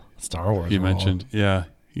role. Star Wars. He role. mentioned. Yeah.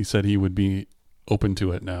 He said he would be open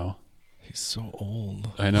to it now. He's so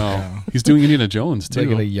old. I know. Yeah. He's doing Indiana Jones too. They're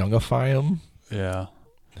going to youngify him. Yeah.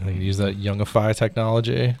 They can use that youngify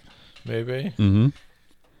technology, maybe. Mm-hmm.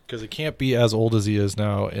 Because he can't be as old as he is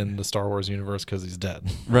now in the Star Wars universe because he's dead.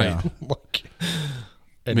 Right. Yeah.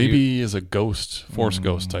 And Maybe as a ghost, Force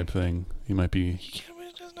ghost type thing. He might be. He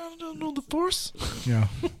does not know the Force. Yeah.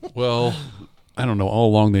 Well, I don't know. All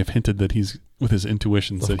along they've hinted that he's, with his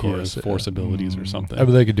intuitions, Of that he course, has Force abilities or something. I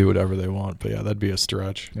mean, they could do whatever they want, but yeah, that'd be a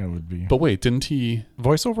stretch. That would be. But wait, didn't he?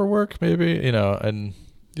 Voiceover work, maybe, and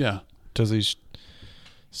Yeah. does he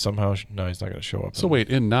somehow? No, he's not going to show up. So wait,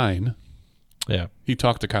 in 9, Yeah. he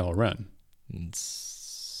talked to Kylo Ren.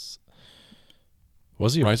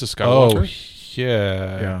 Was he? Rise of Skywalker? Oh,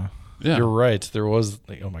 yeah. Yeah. Yeah. You're right. There was,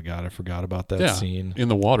 oh my God, I forgot about that Yeah. scene. In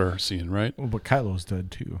the water scene, right? Well, but Kylo's dead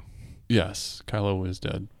too. Yes. Kylo is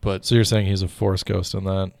dead. But So you're saying he's a Force ghost in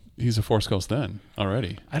that? he's a Force ghost then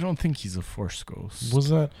already. I don't think he's a Force ghost. Was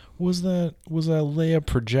that Leia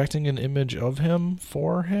projecting an image of him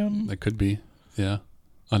for him? That could be. Yeah.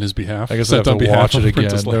 On his behalf. I guess I have Sent to on behalf watch it of again.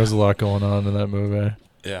 Princess Leia. There was a lot going on in that movie.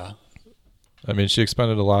 Yeah. I mean, she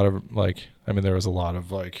expended a lot of there was a lot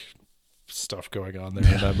of stuff going on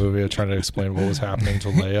there in that movie, trying to explain what was happening to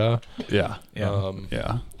Leia. Yeah.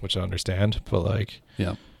 Yeah. Which I understand, but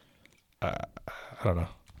yeah. I don't know.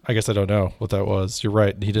 I guess I don't know what that was. You're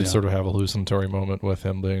right. He did Yeah. sort of have a hallucinatory moment with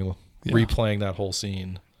him being Yeah. replaying that whole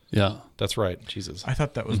scene. Yeah. That's right. Jesus. I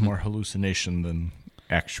thought that was more hallucination than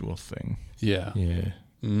actual thing. Yeah. Yeah.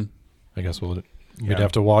 Mm. I guess we'd Yeah.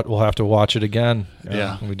 have to watch. We'll have to watch it again.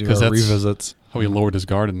 Yeah. When we do 'Cause our that's revisits. How he lowered his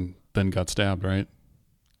guard and then got stabbed, right?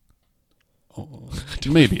 Oh,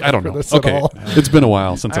 maybe. I don't know. this at Okay. all. It's been a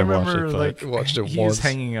while since I watched remember, it. But watched it he's once.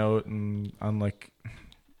 hanging out and on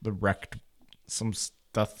the wrecked, some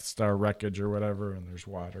Death Star wreckage or whatever, and there's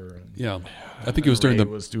water. And yeah. I think it was during Rey the.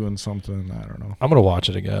 was doing something. I don't know. I'm gonna watch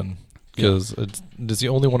it again because it's the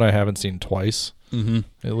only one I haven't seen twice, Mm-hmm.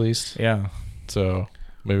 at least. Yeah, So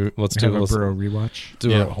maybe let's have do a Burrow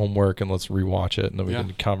rewatch. our homework and let's rewatch it, and then we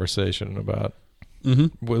can conversation about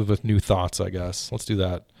Mm-hmm. with new thoughts. I guess let's do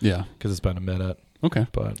that Yeah. because it's been a minute. Okay.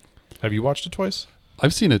 But have you watched it twice?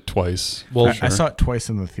 I've seen it twice. Well, I saw it twice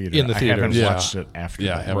in the theater. In the theater. I haven't Yeah. watched it after.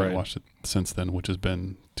 Yeah, I that. haven't Right. watched it since then, which has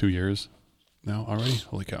been 2 years now already.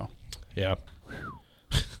 Holy cow. Yeah.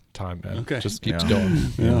 Time, man. Okay. Just keeps Yeah. going.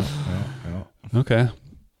 Yeah. Yeah. Okay.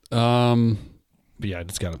 But yeah,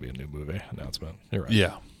 it's got to be a new movie announcement. You're right.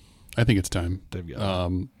 Yeah. I think it's time. They've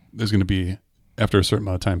got. There's going to be, after a certain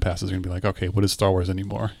amount of time passes, they're going to be like, okay, what is Star Wars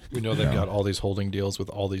anymore? We know they've got all these holding deals with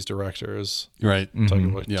all these directors. Right. Talking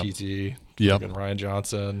Mhm. about Yep. TT, Yep. and Ryan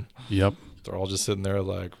Johnson. Yep. They're all just sitting there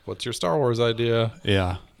like, "What's your Star Wars idea?"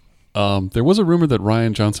 Yeah. There was a rumor that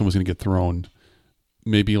Ryan Johnson was going to get thrown,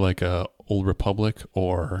 maybe like a Old Republic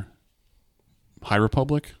or High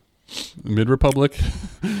Republic, Mid Republic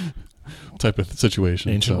type of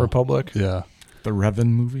situation. Ancient So, Republic. Yeah. The Revan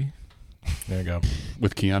movie There you go.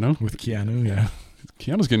 With Keanu. with Keanu. Yeah,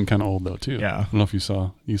 Keanu's getting kind of old though too. Yeah. I don't know if you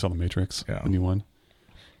saw The Matrix, Yeah. the new one.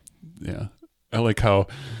 Yeah. I like how,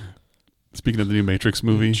 speaking of the new Matrix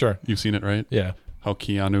movie, Sure. you've seen it, right? Yeah. How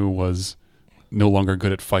Keanu was no longer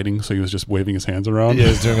good at fighting, so he was just waving his hands around. Yeah,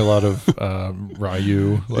 he's doing a lot of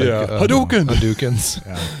Ryu, Hadoukens.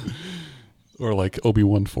 Yeah. Or like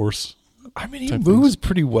Obi-Wan Force. I mean, he moves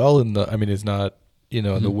pretty well in the. I mean, he's not in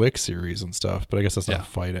the Wick series and stuff, but I guess that's not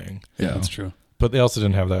fighting. Yeah, that's true. But they also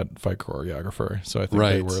didn't have that fight choreographer, so I think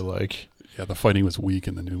they were like, yeah, the fighting was weak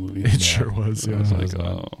in the new movie. It sure was. Yeah. Yeah. It was it like, was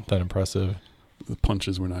not that impressive. The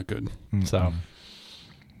punches were not good. Mm-hmm. So,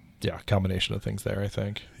 yeah, combination of things there, I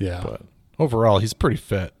think. Yeah, but overall, he's pretty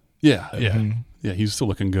fit. Yeah, Mm-hmm. yeah. He's still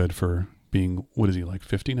looking good for being. What is he like?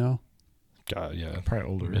 50 now? God, yeah, Probably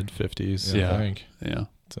older. mid-50s. Yeah. I think. Yeah.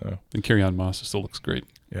 So, And Carry-On Moss still looks great.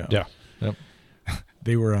 Yeah. yeah, yep.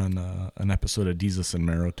 They were on an episode of Desus and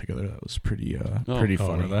Mero together. That was pretty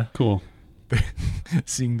funny. were they? Cool.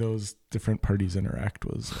 Seeing those different parties interact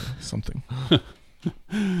was something. I'll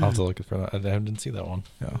have to look for that. I didn't see that one.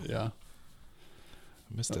 Yeah. Yeah.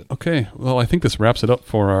 I missed it. Okay. Well, I think this wraps it up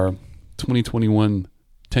for our 2021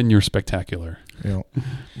 10-year spectacular. Yeah.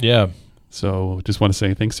 Yeah. So just want to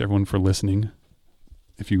say thanks to everyone for listening.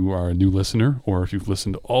 If you are a new listener or if you've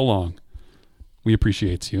listened all along, we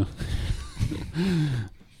appreciate you.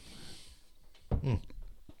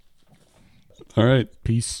 All right.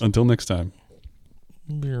 Peace. Until next time.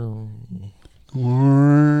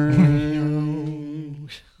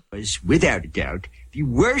 Was, without a doubt, the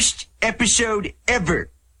worst episode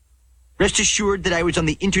ever. Rest assured that I was on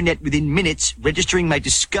the internet within minutes, registering my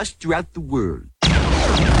disgust throughout the world.